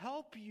will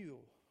help you.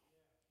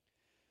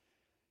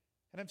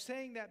 And I'm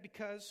saying that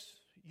because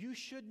you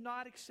should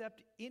not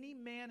accept any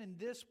man in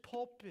this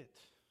pulpit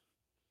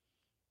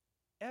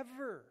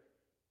ever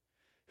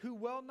who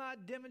will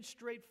not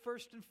demonstrate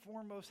first and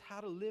foremost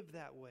how to live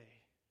that way.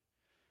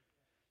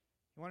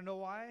 You want to know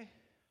why?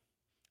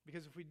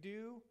 Because if we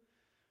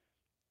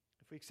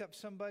accept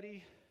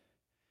somebody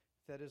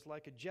that is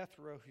like a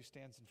Jethro who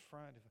stands in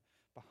front,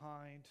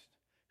 behind,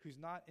 who's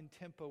not in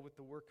tempo with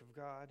the work of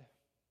God,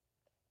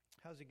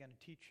 how's he going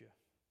to teach you?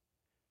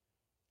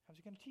 How's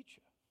he going to teach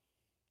you?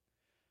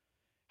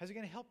 How's he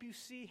going to help you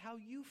see how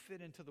you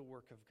fit into the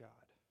work of God?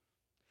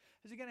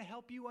 Is it going to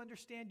help you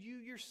understand you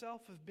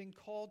yourself have been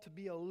called to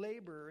be a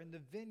laborer in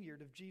the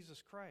vineyard of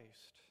Jesus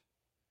Christ?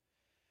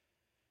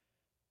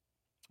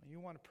 And you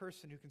want a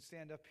person who can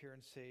stand up here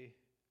and say,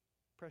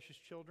 precious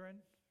children,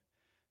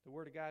 the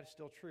Word of God is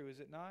still true, is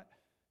it not?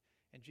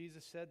 And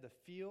Jesus said, the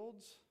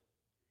fields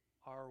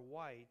are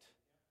white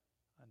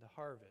unto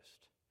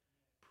harvest.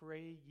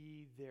 Pray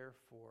ye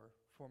therefore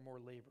for more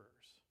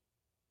laborers.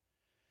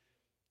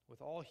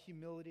 With all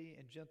humility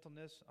and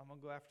gentleness, I'm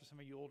going to go after some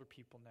of you older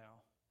people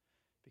now.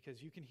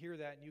 Because you can hear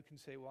that and you can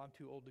say, well, I'm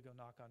too old to go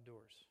knock on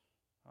doors.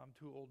 I'm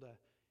too old to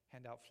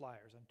hand out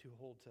flyers. I'm too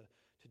old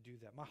to do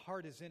that. My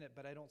heart is in it,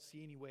 but I don't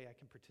see any way I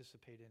can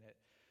participate in it.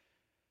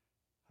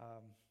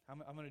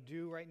 I'm going to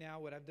do right now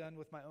what I've done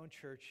with my own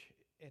church,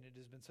 and it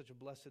has been such a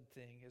blessed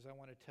thing, is I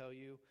want to tell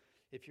you,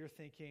 if you're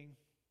thinking,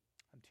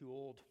 I'm too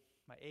old,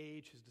 my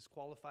age has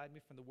disqualified me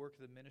from the work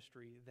of the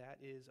ministry, that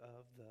is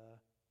of the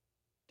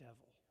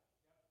devil.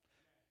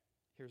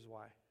 Here's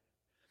why.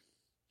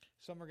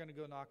 Some are going to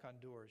go knock on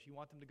doors. You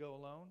want them to go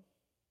alone?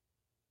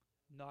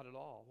 Not at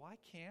all. Well, I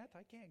can't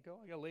go.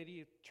 I got a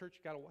lady at church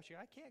got to watch you.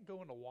 I can't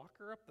go and walk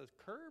her up the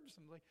curbs.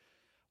 I'm like,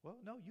 well,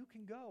 no, you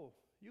can go.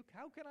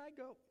 How can I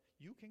go?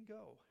 You can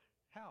go.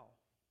 How?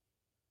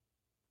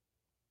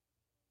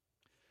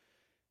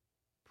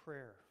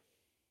 Prayer.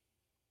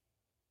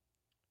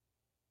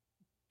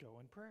 Go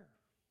in prayer.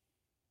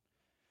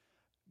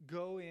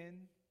 Go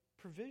in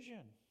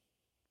provision.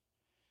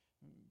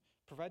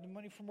 Provide the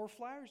money for more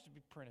flyers to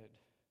be printed.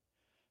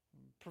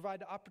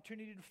 Provide the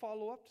opportunity to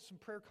follow up to some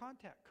prayer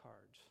contact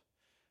cards.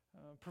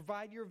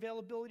 Provide your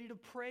availability to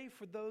pray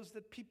for those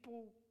that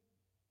people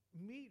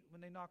meet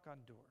when they knock on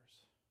doors.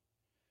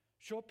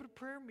 Show up at a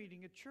prayer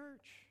meeting at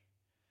church.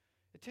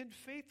 Attend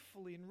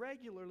faithfully and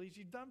regularly as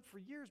you've done for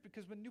years,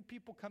 because when new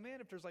people come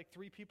in, if there's like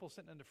 3 people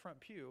sitting in the front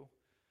pew,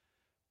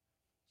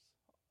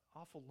 it's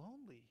awful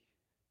lonely.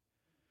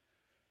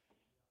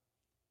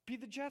 Be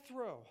the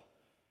Jethro.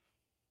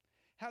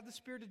 Have the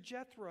spirit of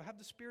Jethro. Have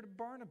the spirit of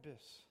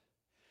Barnabas.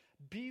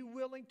 Be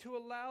willing to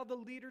allow the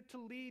leader to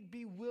lead.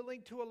 Be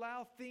willing to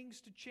allow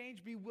things to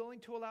change. Be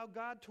willing to allow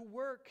God to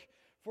work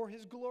for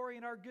His glory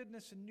and our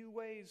goodness in new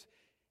ways.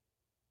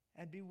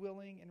 And be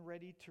willing and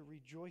ready to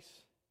rejoice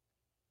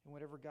in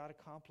whatever God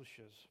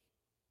accomplishes.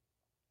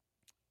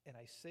 And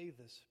I say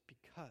this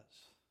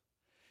because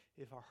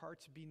if our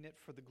hearts be knit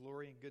for the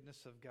glory and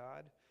goodness of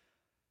God,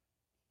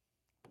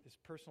 this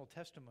personal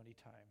testimony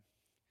time.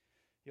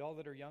 Y'all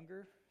that are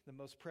younger, the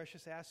most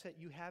precious asset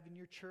you have in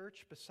your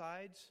church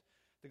besides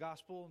the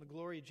gospel and the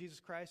glory of Jesus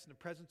Christ and the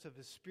presence of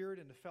His Spirit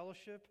and the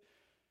fellowship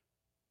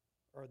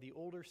are the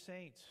older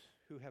saints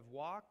who have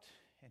walked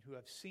and who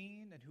have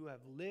seen and who have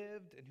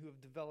lived and who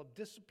have developed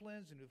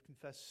disciplines and who have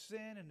confessed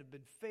sin and have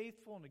been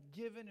faithful and have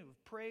given, who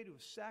have prayed, who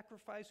have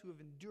sacrificed, who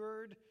have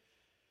endured.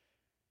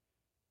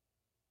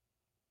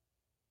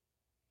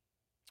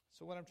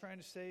 So what I'm trying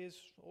to say is,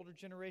 older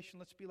generation,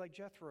 let's be like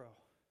Jethro.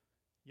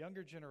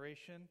 Younger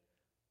generation,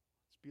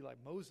 let's be like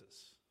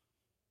Moses.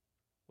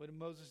 What did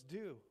Moses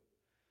do?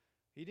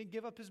 He didn't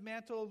give up his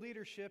mantle of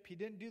leadership. He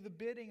didn't do the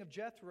bidding of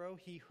Jethro.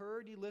 He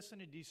heard, he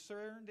listened, he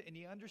discerned, and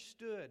he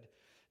understood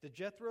that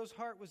Jethro's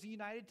heart was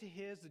united to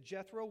his, that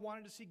Jethro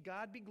wanted to see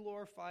God be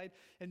glorified,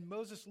 and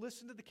Moses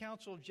listened to the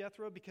counsel of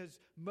Jethro because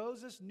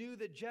Moses knew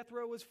that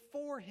Jethro was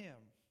for him.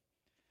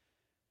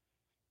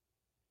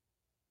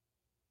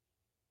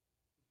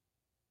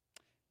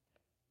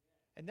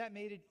 And that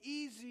made it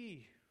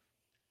easy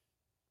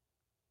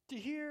to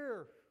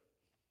hear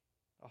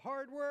a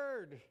hard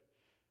word.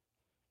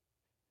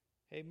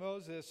 Hey,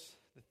 Moses,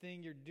 the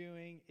thing you're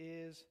doing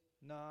is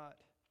not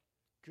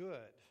good.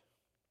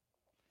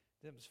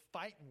 Them was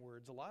fighting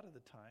words a lot of the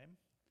time,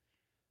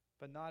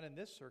 but not in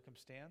this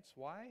circumstance.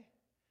 Why?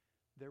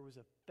 There was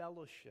a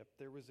fellowship.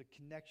 There was a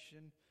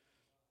connection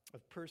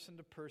of person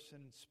to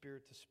person and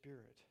spirit to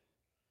spirit.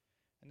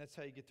 And that's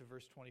how you get to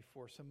verse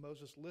 24. So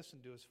Moses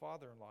listened to his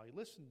father-in-law. He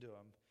listened to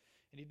him.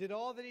 And he did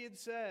all that he had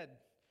said.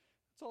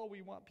 That's all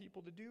we want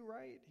people to do,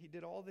 right? He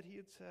did all that he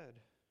had said.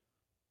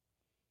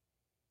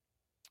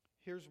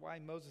 Here's why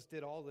Moses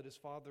did all that his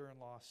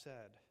father-in-law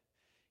said.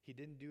 He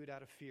didn't do it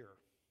out of fear.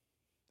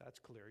 That's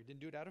clear. He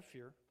didn't do it out of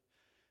fear.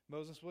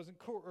 Moses wasn't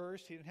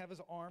coerced. He didn't have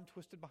his arm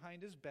twisted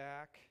behind his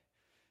back.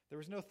 There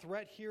was no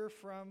threat here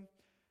from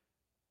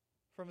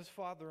his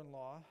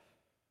father-in-law.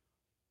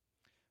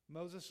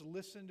 Moses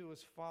listened to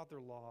his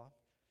father-in-law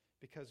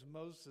because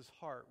Moses'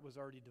 heart was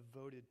already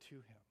devoted to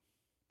him.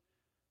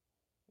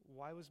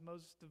 Why was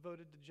Moses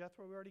devoted to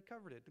Jethro? We already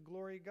covered it. The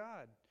glory of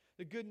God,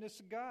 the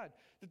goodness of God,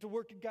 that the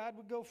work of God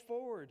would go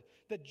forward,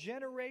 that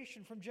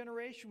generation from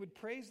generation would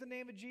praise the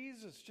name of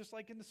Jesus, just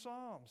like in the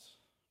Psalms.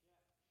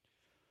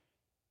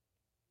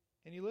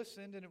 And he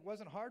listened, and it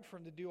wasn't hard for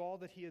him to do all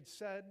that he had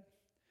said,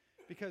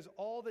 because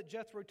all that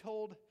Jethro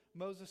told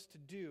Moses to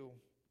do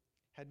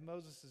had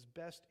Moses'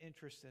 best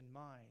interest in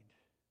mind.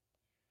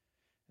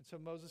 And so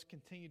Moses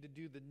continued to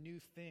do the new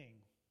thing.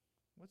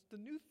 What's the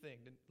new thing?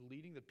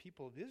 Leading the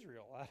people of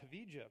Israel out of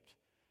Egypt.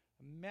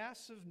 A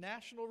massive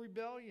national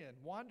rebellion,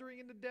 wandering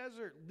in the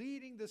desert,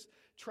 leading this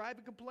tribe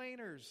of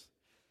complainers.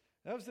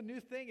 That was the new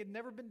thing. It had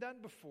never been done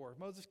before.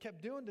 Moses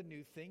kept doing the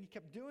new thing. He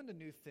kept doing the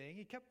new thing.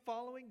 He kept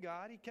following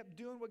God. He kept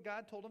doing what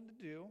God told him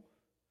to do.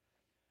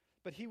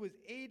 But he was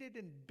aided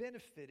and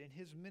benefited in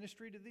his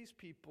ministry to these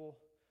people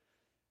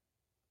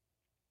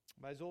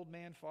by his old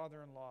man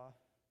father-in-law,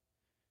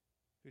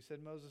 who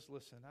said, Moses,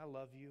 listen, I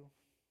love you.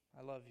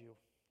 I love you.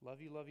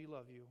 Love you, love you,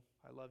 love you.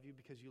 I love you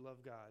because you love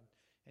God.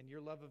 And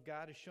your love of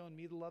God has shown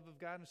me the love of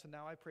God, and so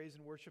now I praise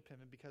and worship Him.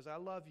 And because I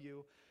love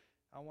you,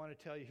 I want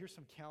to tell you, here's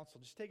some counsel.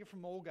 Just take it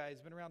from old guy who's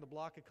been around the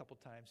block a couple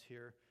times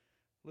here.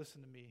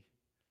 Listen to me.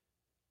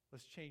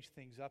 Let's change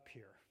things up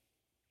here.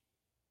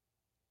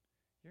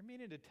 You're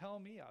meaning to tell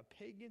me a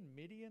pagan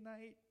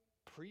Midianite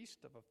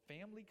priest of a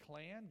family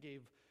clan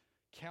gave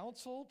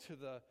counsel to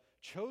the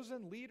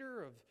chosen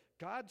leader of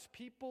God's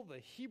people, the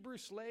Hebrew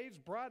slaves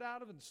brought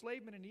out of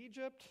enslavement in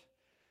Egypt?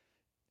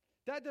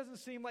 That doesn't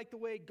seem like the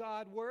way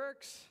God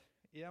works.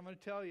 Yeah, I'm going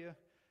to tell you,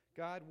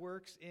 God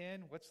works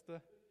in,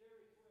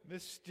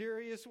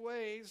 mysterious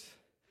ways.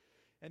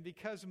 And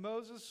because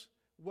Moses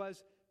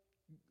was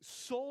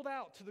sold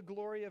out to the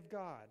glory of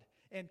God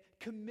and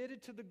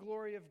committed to the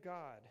glory of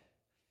God,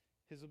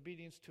 his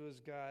obedience to his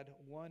God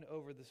won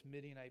over this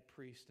Midianite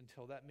priest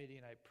until that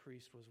Midianite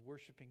priest was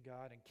worshiping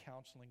God and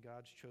counseling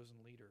God's chosen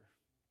leader.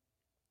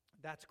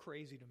 That's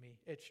crazy to me.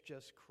 It's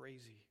just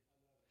crazy.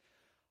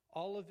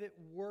 All of it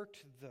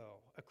worked,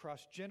 though,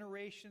 across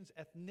generations,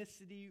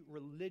 ethnicity,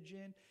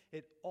 religion.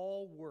 It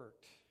all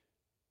worked.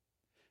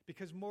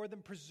 Because more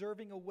than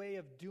preserving a way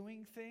of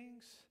doing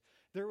things,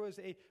 there was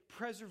a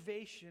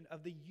preservation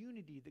of the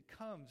unity that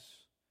comes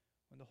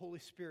when the Holy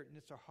Spirit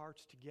knits our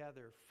hearts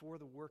together for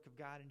the work of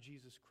God in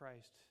Jesus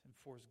Christ and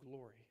for His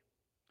glory.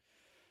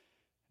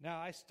 Now,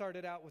 I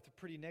started out with a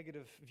pretty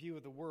negative view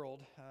of the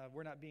world.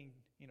 We're not being,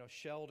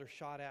 shelled or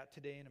shot at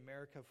today in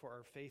America for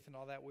our faith and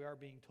all that. We are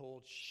being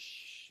told,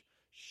 shh,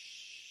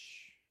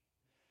 shh.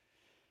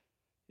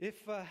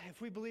 If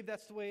we believe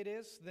that's the way it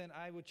is, then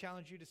I would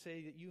challenge you to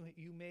say that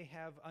you may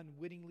have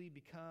unwittingly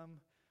become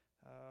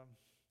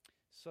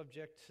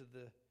subject to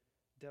the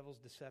devil's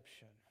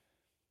deception.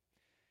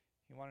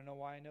 You want to know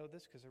why I know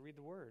this? Because I read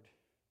the Word.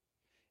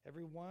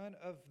 Every one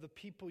of the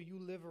people you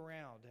live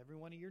around, every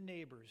one of your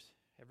neighbors,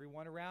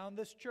 everyone around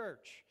this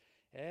church,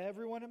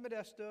 everyone in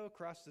Modesto,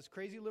 across this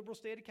crazy liberal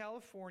state of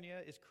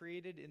California, is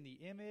created in the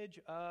image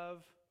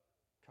of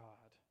God.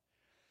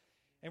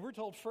 And we're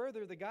told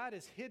further that God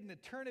has hidden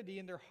eternity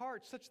in their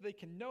hearts such that they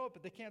can know it,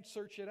 but they can't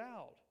search it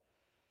out.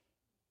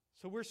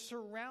 So we're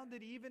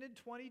surrounded, even in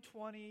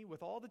 2020,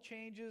 with all the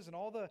changes and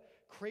all the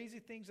crazy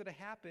things that have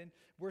happened,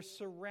 we're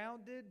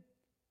surrounded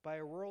by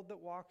a world that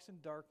walks in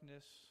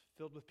darkness,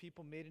 filled with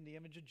people made in the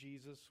image of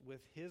Jesus,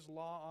 with His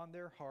law on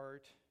their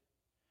heart.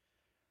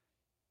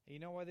 And you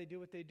know why they do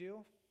what they do?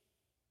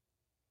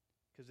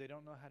 Because they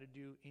don't know how to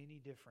do any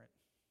different.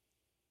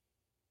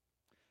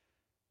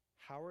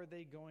 How are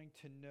they going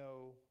to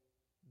know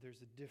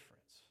there's a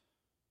difference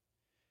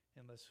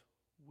unless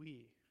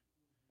we,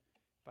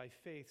 by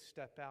faith,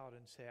 step out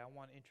and say, I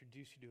want to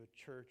introduce you to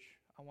a church.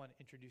 I want to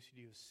introduce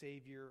you to a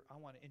Savior. I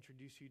want to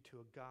introduce you to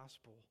a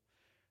gospel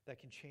that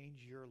can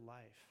change your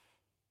life.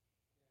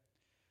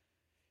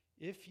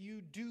 If you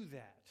do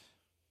that,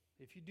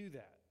 and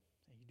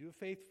you do it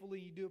faithfully,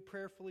 you do it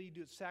prayerfully, you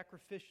do it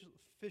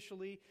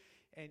sacrificially,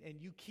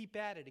 and you keep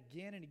at it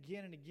again and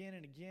again and again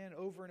and again,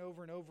 over and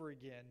over and over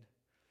again,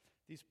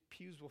 these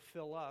pews will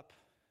fill up.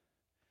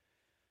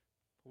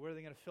 What are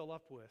they going to fill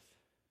up with?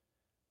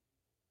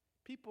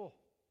 People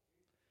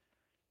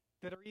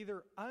that are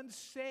either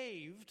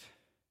unsaved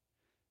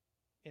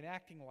and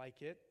acting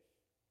like it,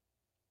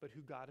 but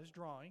who God is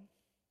drawing,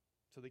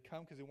 so they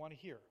come because they want to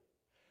hear.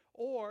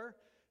 Or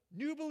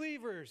new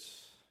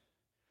believers,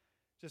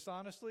 just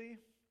honestly,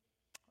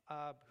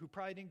 who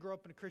probably didn't grow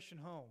up in a Christian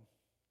home.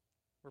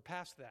 We're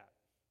past that.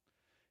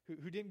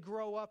 Who didn't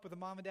grow up with a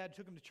mom and dad who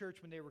took them to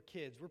church when they were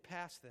kids. We're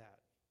past that.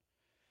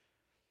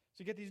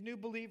 So you get these new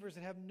believers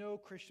that have no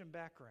Christian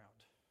background.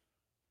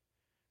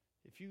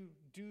 If you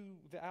do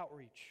the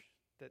outreach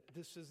that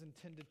this is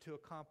intended to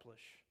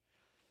accomplish,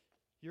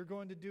 you're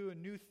going to do a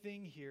new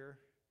thing here,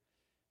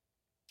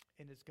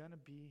 and it's going to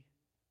be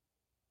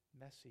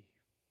messy.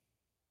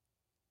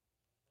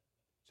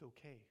 It's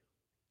okay.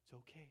 It's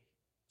okay.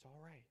 It's all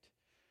right.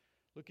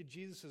 Look at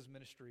Jesus'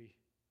 ministry.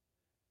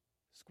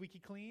 Squeaky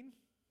clean?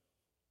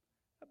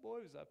 That boy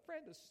was a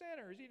friend of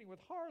sinners, eating with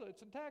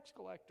harlots and tax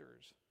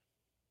collectors.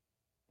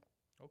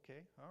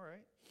 Okay, all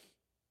right.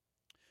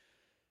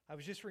 I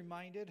was just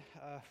reminded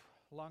a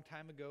long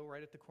time ago,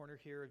 right at the corner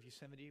here of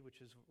Yosemite,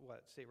 which is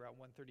State Route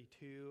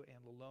 132, and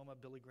La Loma,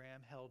 Billy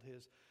Graham held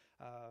his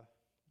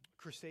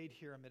crusade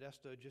here in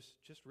Modesto,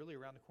 just really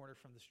around the corner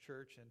from this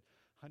church, and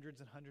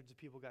hundreds of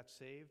people got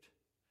saved.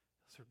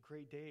 Those are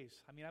great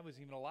days. I mean, I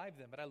wasn't even alive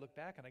then, but I look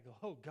back and I go,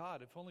 oh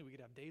God, if only we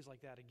could have days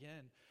like that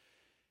again.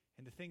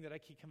 And the thing that I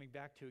keep coming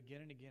back to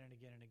again and again and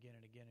again and again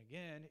and again and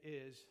again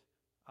is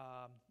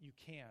you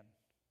can.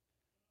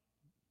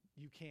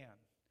 You can.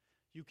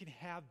 You can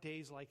have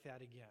days like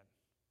that again.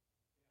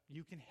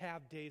 You can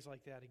have days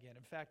like that again.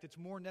 In fact, it's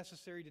more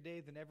necessary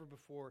today than ever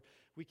before.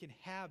 We can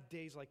have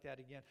days like that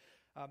again.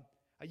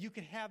 You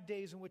can have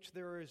days in which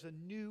there is a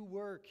new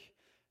work.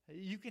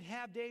 You can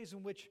have days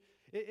in which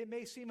it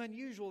may seem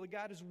unusual that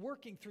God is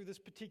working through this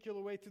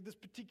particular way, through this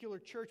particular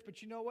church.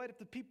 But you know what? If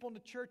the people in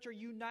the church are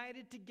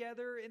united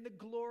together in the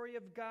glory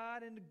of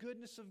God and the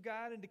goodness of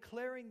God and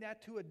declaring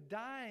that to a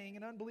dying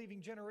and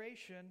unbelieving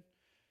generation,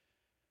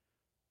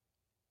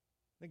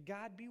 then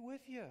God be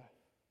with you.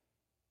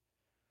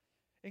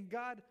 And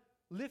God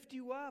lift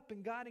you up,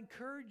 and God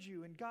encourage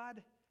you, and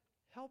God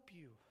help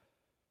you.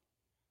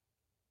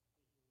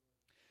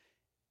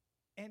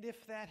 And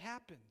if that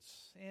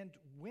happens, and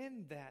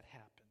when that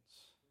happens,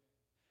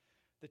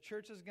 the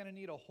church is going to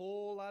need a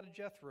whole lot of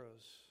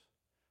Jethros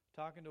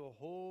talking to a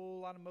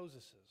whole lot of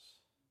Moseses.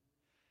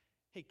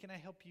 Hey, can I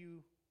help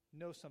you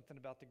know something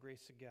about the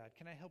grace of God?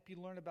 Can I help you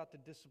learn about the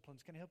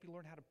disciplines? Can I help you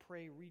learn how to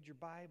pray, read your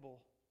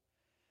Bible?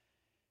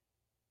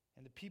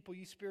 And the people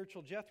you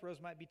spiritual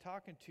Jethros might be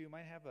talking to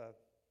might have a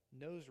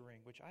nose ring,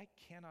 which I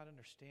cannot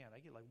understand. I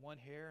get like one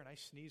hair and I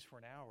sneeze for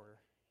an hour.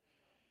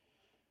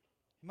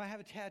 You might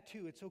have a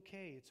tattoo. It's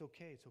okay. It's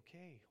okay. It's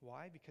okay.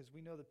 Why? Because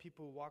we know that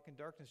people who walk in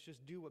darkness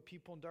just do what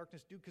people in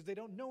darkness do because they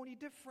don't know any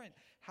different.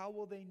 How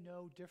will they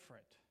know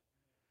different?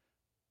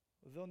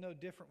 Well, they'll know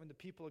different when the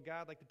people of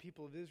God, like the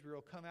people of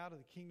Israel, come out of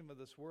the kingdom of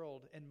this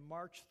world and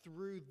march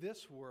through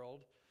this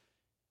world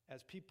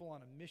as people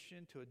on a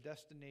mission to a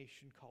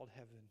destination called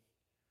heaven.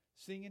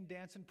 Singing,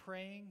 dancing,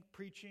 praying,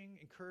 preaching,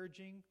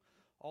 encouraging,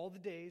 all the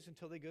days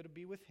until they go to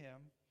be with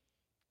Him,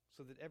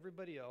 so that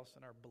everybody else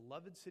in our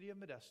beloved city of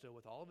Modesto,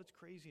 with all of its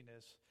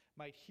craziness,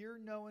 might hear,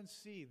 know, and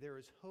see there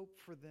is hope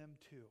for them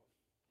too.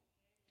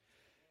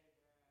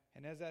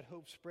 And as that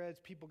hope spreads,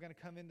 people are going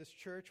to come in this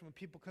church. When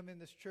people come in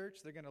this church,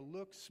 they're going to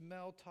look,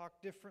 smell,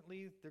 talk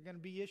differently. There are going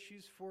to be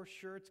issues for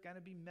sure. It's going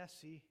to be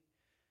messy.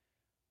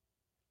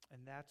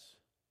 And that's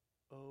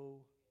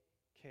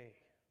okay.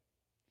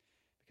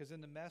 Because in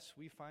the mess,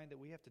 we find that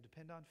we have to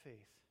depend on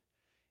faith.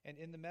 And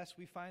in the mess,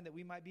 we find that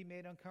we might be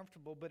made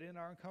uncomfortable. But in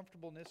our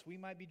uncomfortableness, we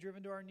might be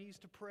driven to our knees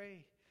to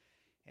pray.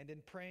 And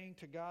in praying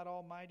to God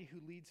Almighty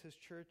who leads His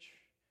church,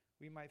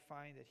 we might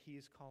find that He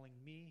is calling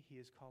me, He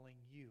is calling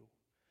you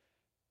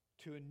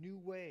to a new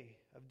way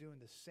of doing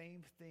the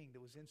same thing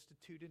that was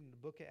instituted in the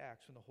book of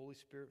Acts when the Holy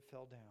Spirit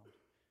fell down,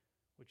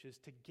 which is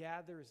to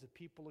gather as the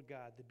people of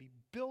God, to be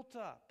built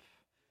up,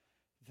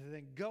 to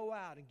then go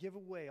out and give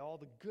away all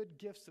the good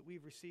gifts that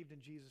we've received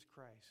in Jesus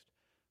Christ,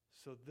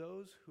 so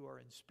those who are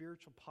in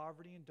spiritual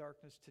poverty and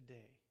darkness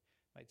today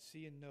might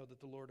see and know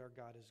that the Lord our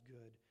God is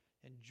good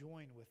and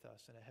join with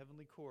us in a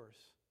heavenly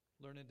course,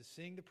 learning to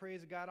sing the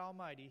praise of God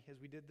Almighty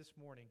as we did this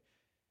morning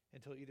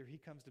until either He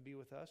comes to be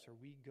with us or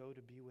we go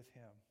to be with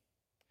Him.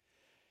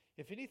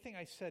 If anything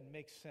I said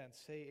makes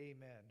sense, say amen.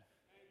 Amen.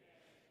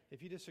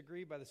 If you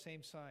disagree, by the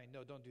same sign,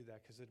 no, don't do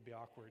that because it'd be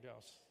awkward. No,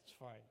 it's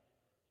fine.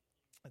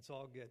 It's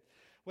all good.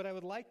 What I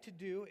would like to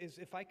do is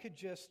if I could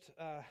just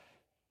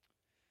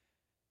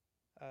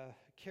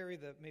carry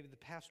maybe the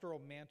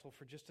pastoral mantle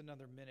for just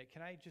another minute.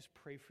 Can I just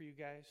pray for you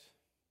guys?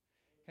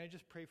 Can I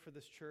just pray for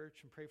this church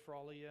and pray for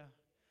all of you?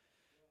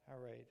 All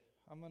right.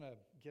 I'm going to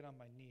get on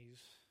my knees.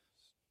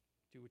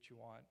 Do what you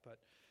want. But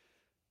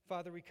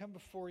Father, we come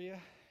before you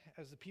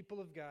as the people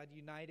of God,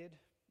 united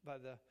by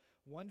the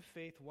one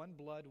faith, one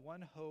blood,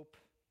 one hope,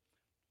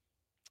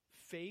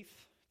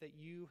 faith that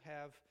you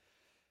have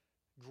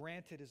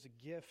granted as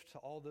a gift to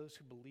all those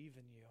who believe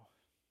in you.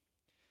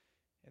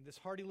 And this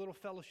hearty little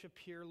fellowship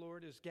here,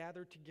 Lord, is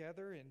gathered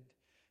together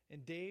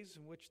in days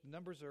in which the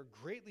numbers are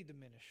greatly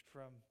diminished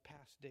from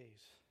past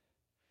days.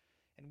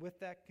 And with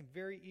that can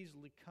very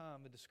easily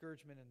come a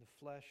discouragement in the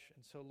flesh.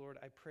 And so, Lord,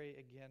 I pray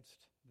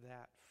against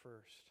that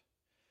first.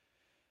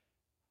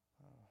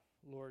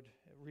 Lord,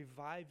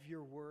 revive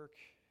your work.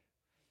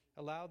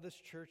 Allow this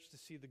church to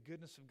see the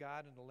goodness of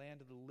God in the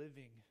land of the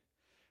living.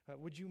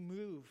 Would you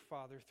move,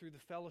 Father, through the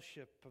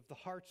fellowship of the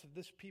hearts of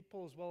this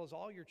people as well as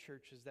all your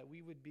churches, that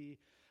we would be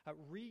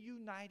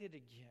reunited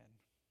again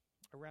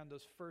around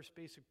those first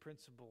basic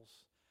principles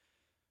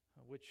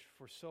which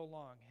for so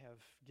long have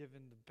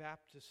given the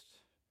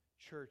Baptist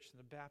church and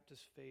the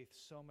Baptist faith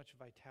so much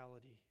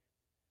vitality.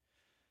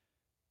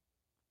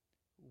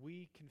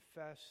 We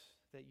confess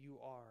that you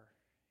are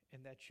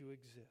and that you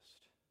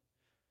exist.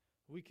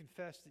 We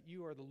confess that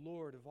you are the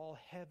Lord of all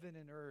heaven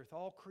and earth,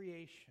 all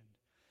creation,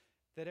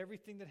 that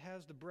everything that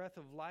has the breath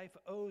of life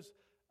owes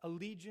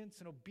allegiance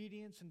and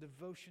obedience and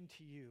devotion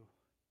to you.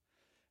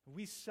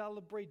 We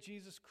celebrate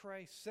Jesus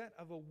Christ, sent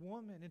of a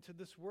woman into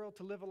this world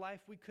to live a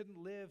life we couldn't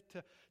live,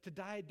 to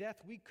die a death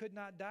we could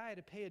not die,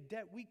 to pay a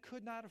debt we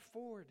could not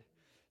afford,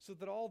 so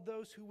that all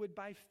those who would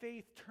by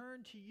faith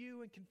turn to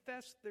you and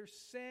confess their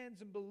sins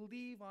and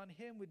believe on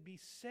Him would be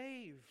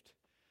saved.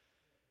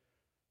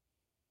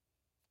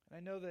 And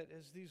I know that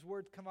as these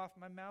words come off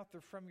my mouth,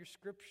 they're from your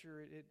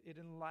scripture. It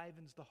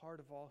enlivens the heart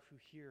of all who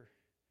hear.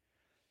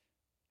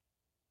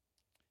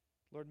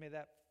 Lord, may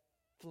that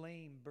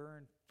flame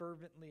burn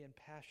fervently and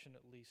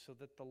passionately so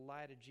that the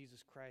light of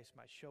Jesus Christ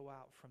might show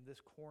out from this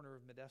corner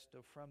of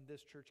Modesto, from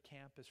this church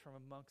campus, from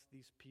amongst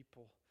these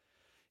people.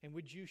 And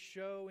would you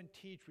show and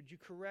teach, would you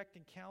correct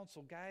and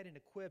counsel, guide and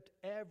equip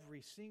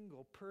every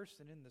single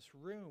person in this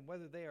room,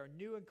 whether they are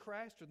new in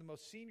Christ or the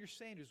most senior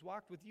saint who's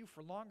walked with you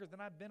for longer than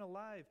I've been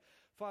alive.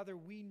 Father,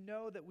 we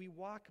know that we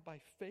walk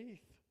by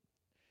faith,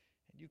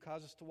 and you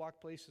cause us to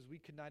walk places we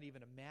could not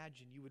even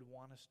imagine you would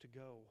want us to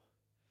go.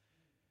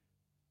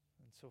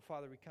 And so,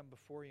 Father, we come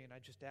before you, and I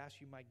just ask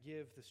you might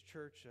give this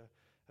church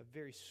a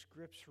very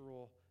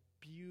scriptural,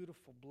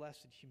 beautiful,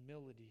 blessed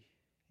humility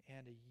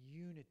and a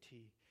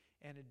unity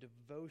and a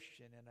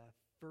devotion and a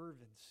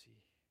fervency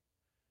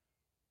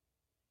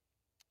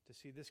to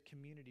see this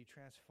community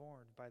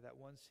transformed by that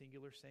one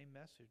singular same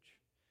message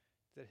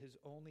that has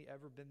only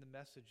ever been the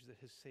message that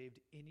has saved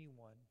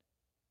anyone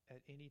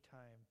at any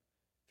time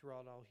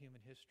throughout all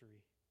human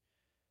history.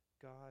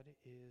 God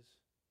is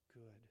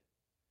good.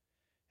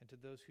 And to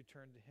those who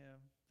turn to Him,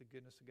 the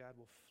goodness of God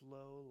will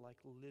flow like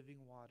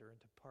living water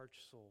into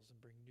parched souls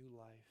and bring new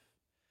life.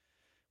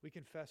 We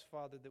confess,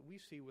 Father, that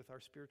we see with our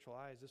spiritual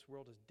eyes this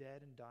world is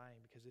dead and dying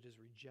because it has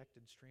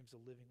rejected streams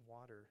of living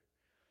water.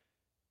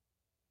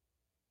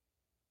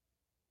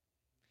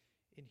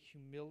 In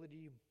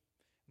humility,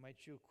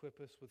 might you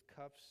equip us with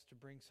cups to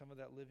bring some of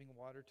that living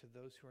water to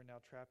those who are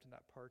now trapped in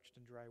that parched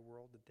and dry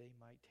world, that they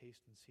might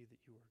taste and see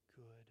that you are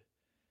good.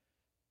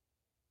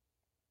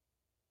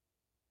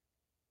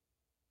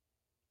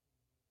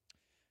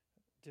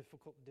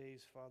 Difficult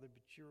days, Father,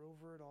 but you're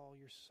over it all.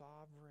 You're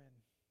sovereign.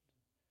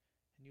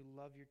 And you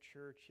love your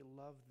church. You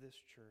love this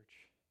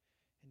church.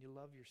 And you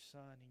love your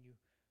Son. And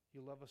you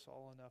love us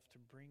all enough to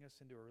bring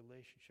us into a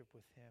relationship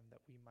with Him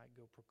that we might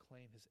go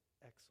proclaim His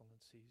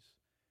excellencies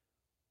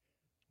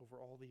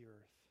over all the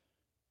earth.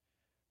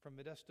 From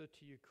Modesto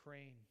to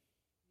Ukraine,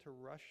 to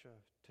Russia,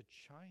 to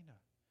China,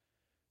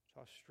 to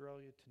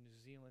Australia, to New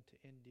Zealand, to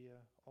India,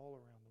 all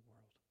around the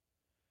world.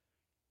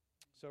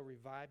 So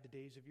revive the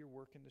days of your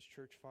work in this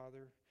church,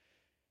 Father.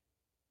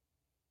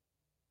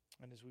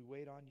 And as we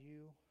wait on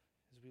you,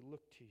 as we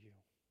look to you,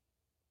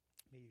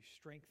 may you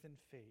strengthen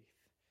faith.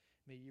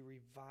 May you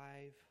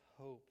revive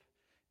hope.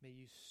 May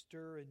you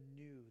stir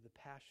anew the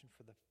passion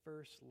for the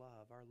first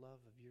love, our love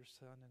of your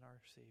Son and our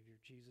Savior,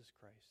 Jesus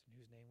Christ, in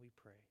whose name we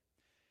pray.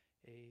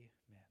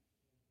 Amen.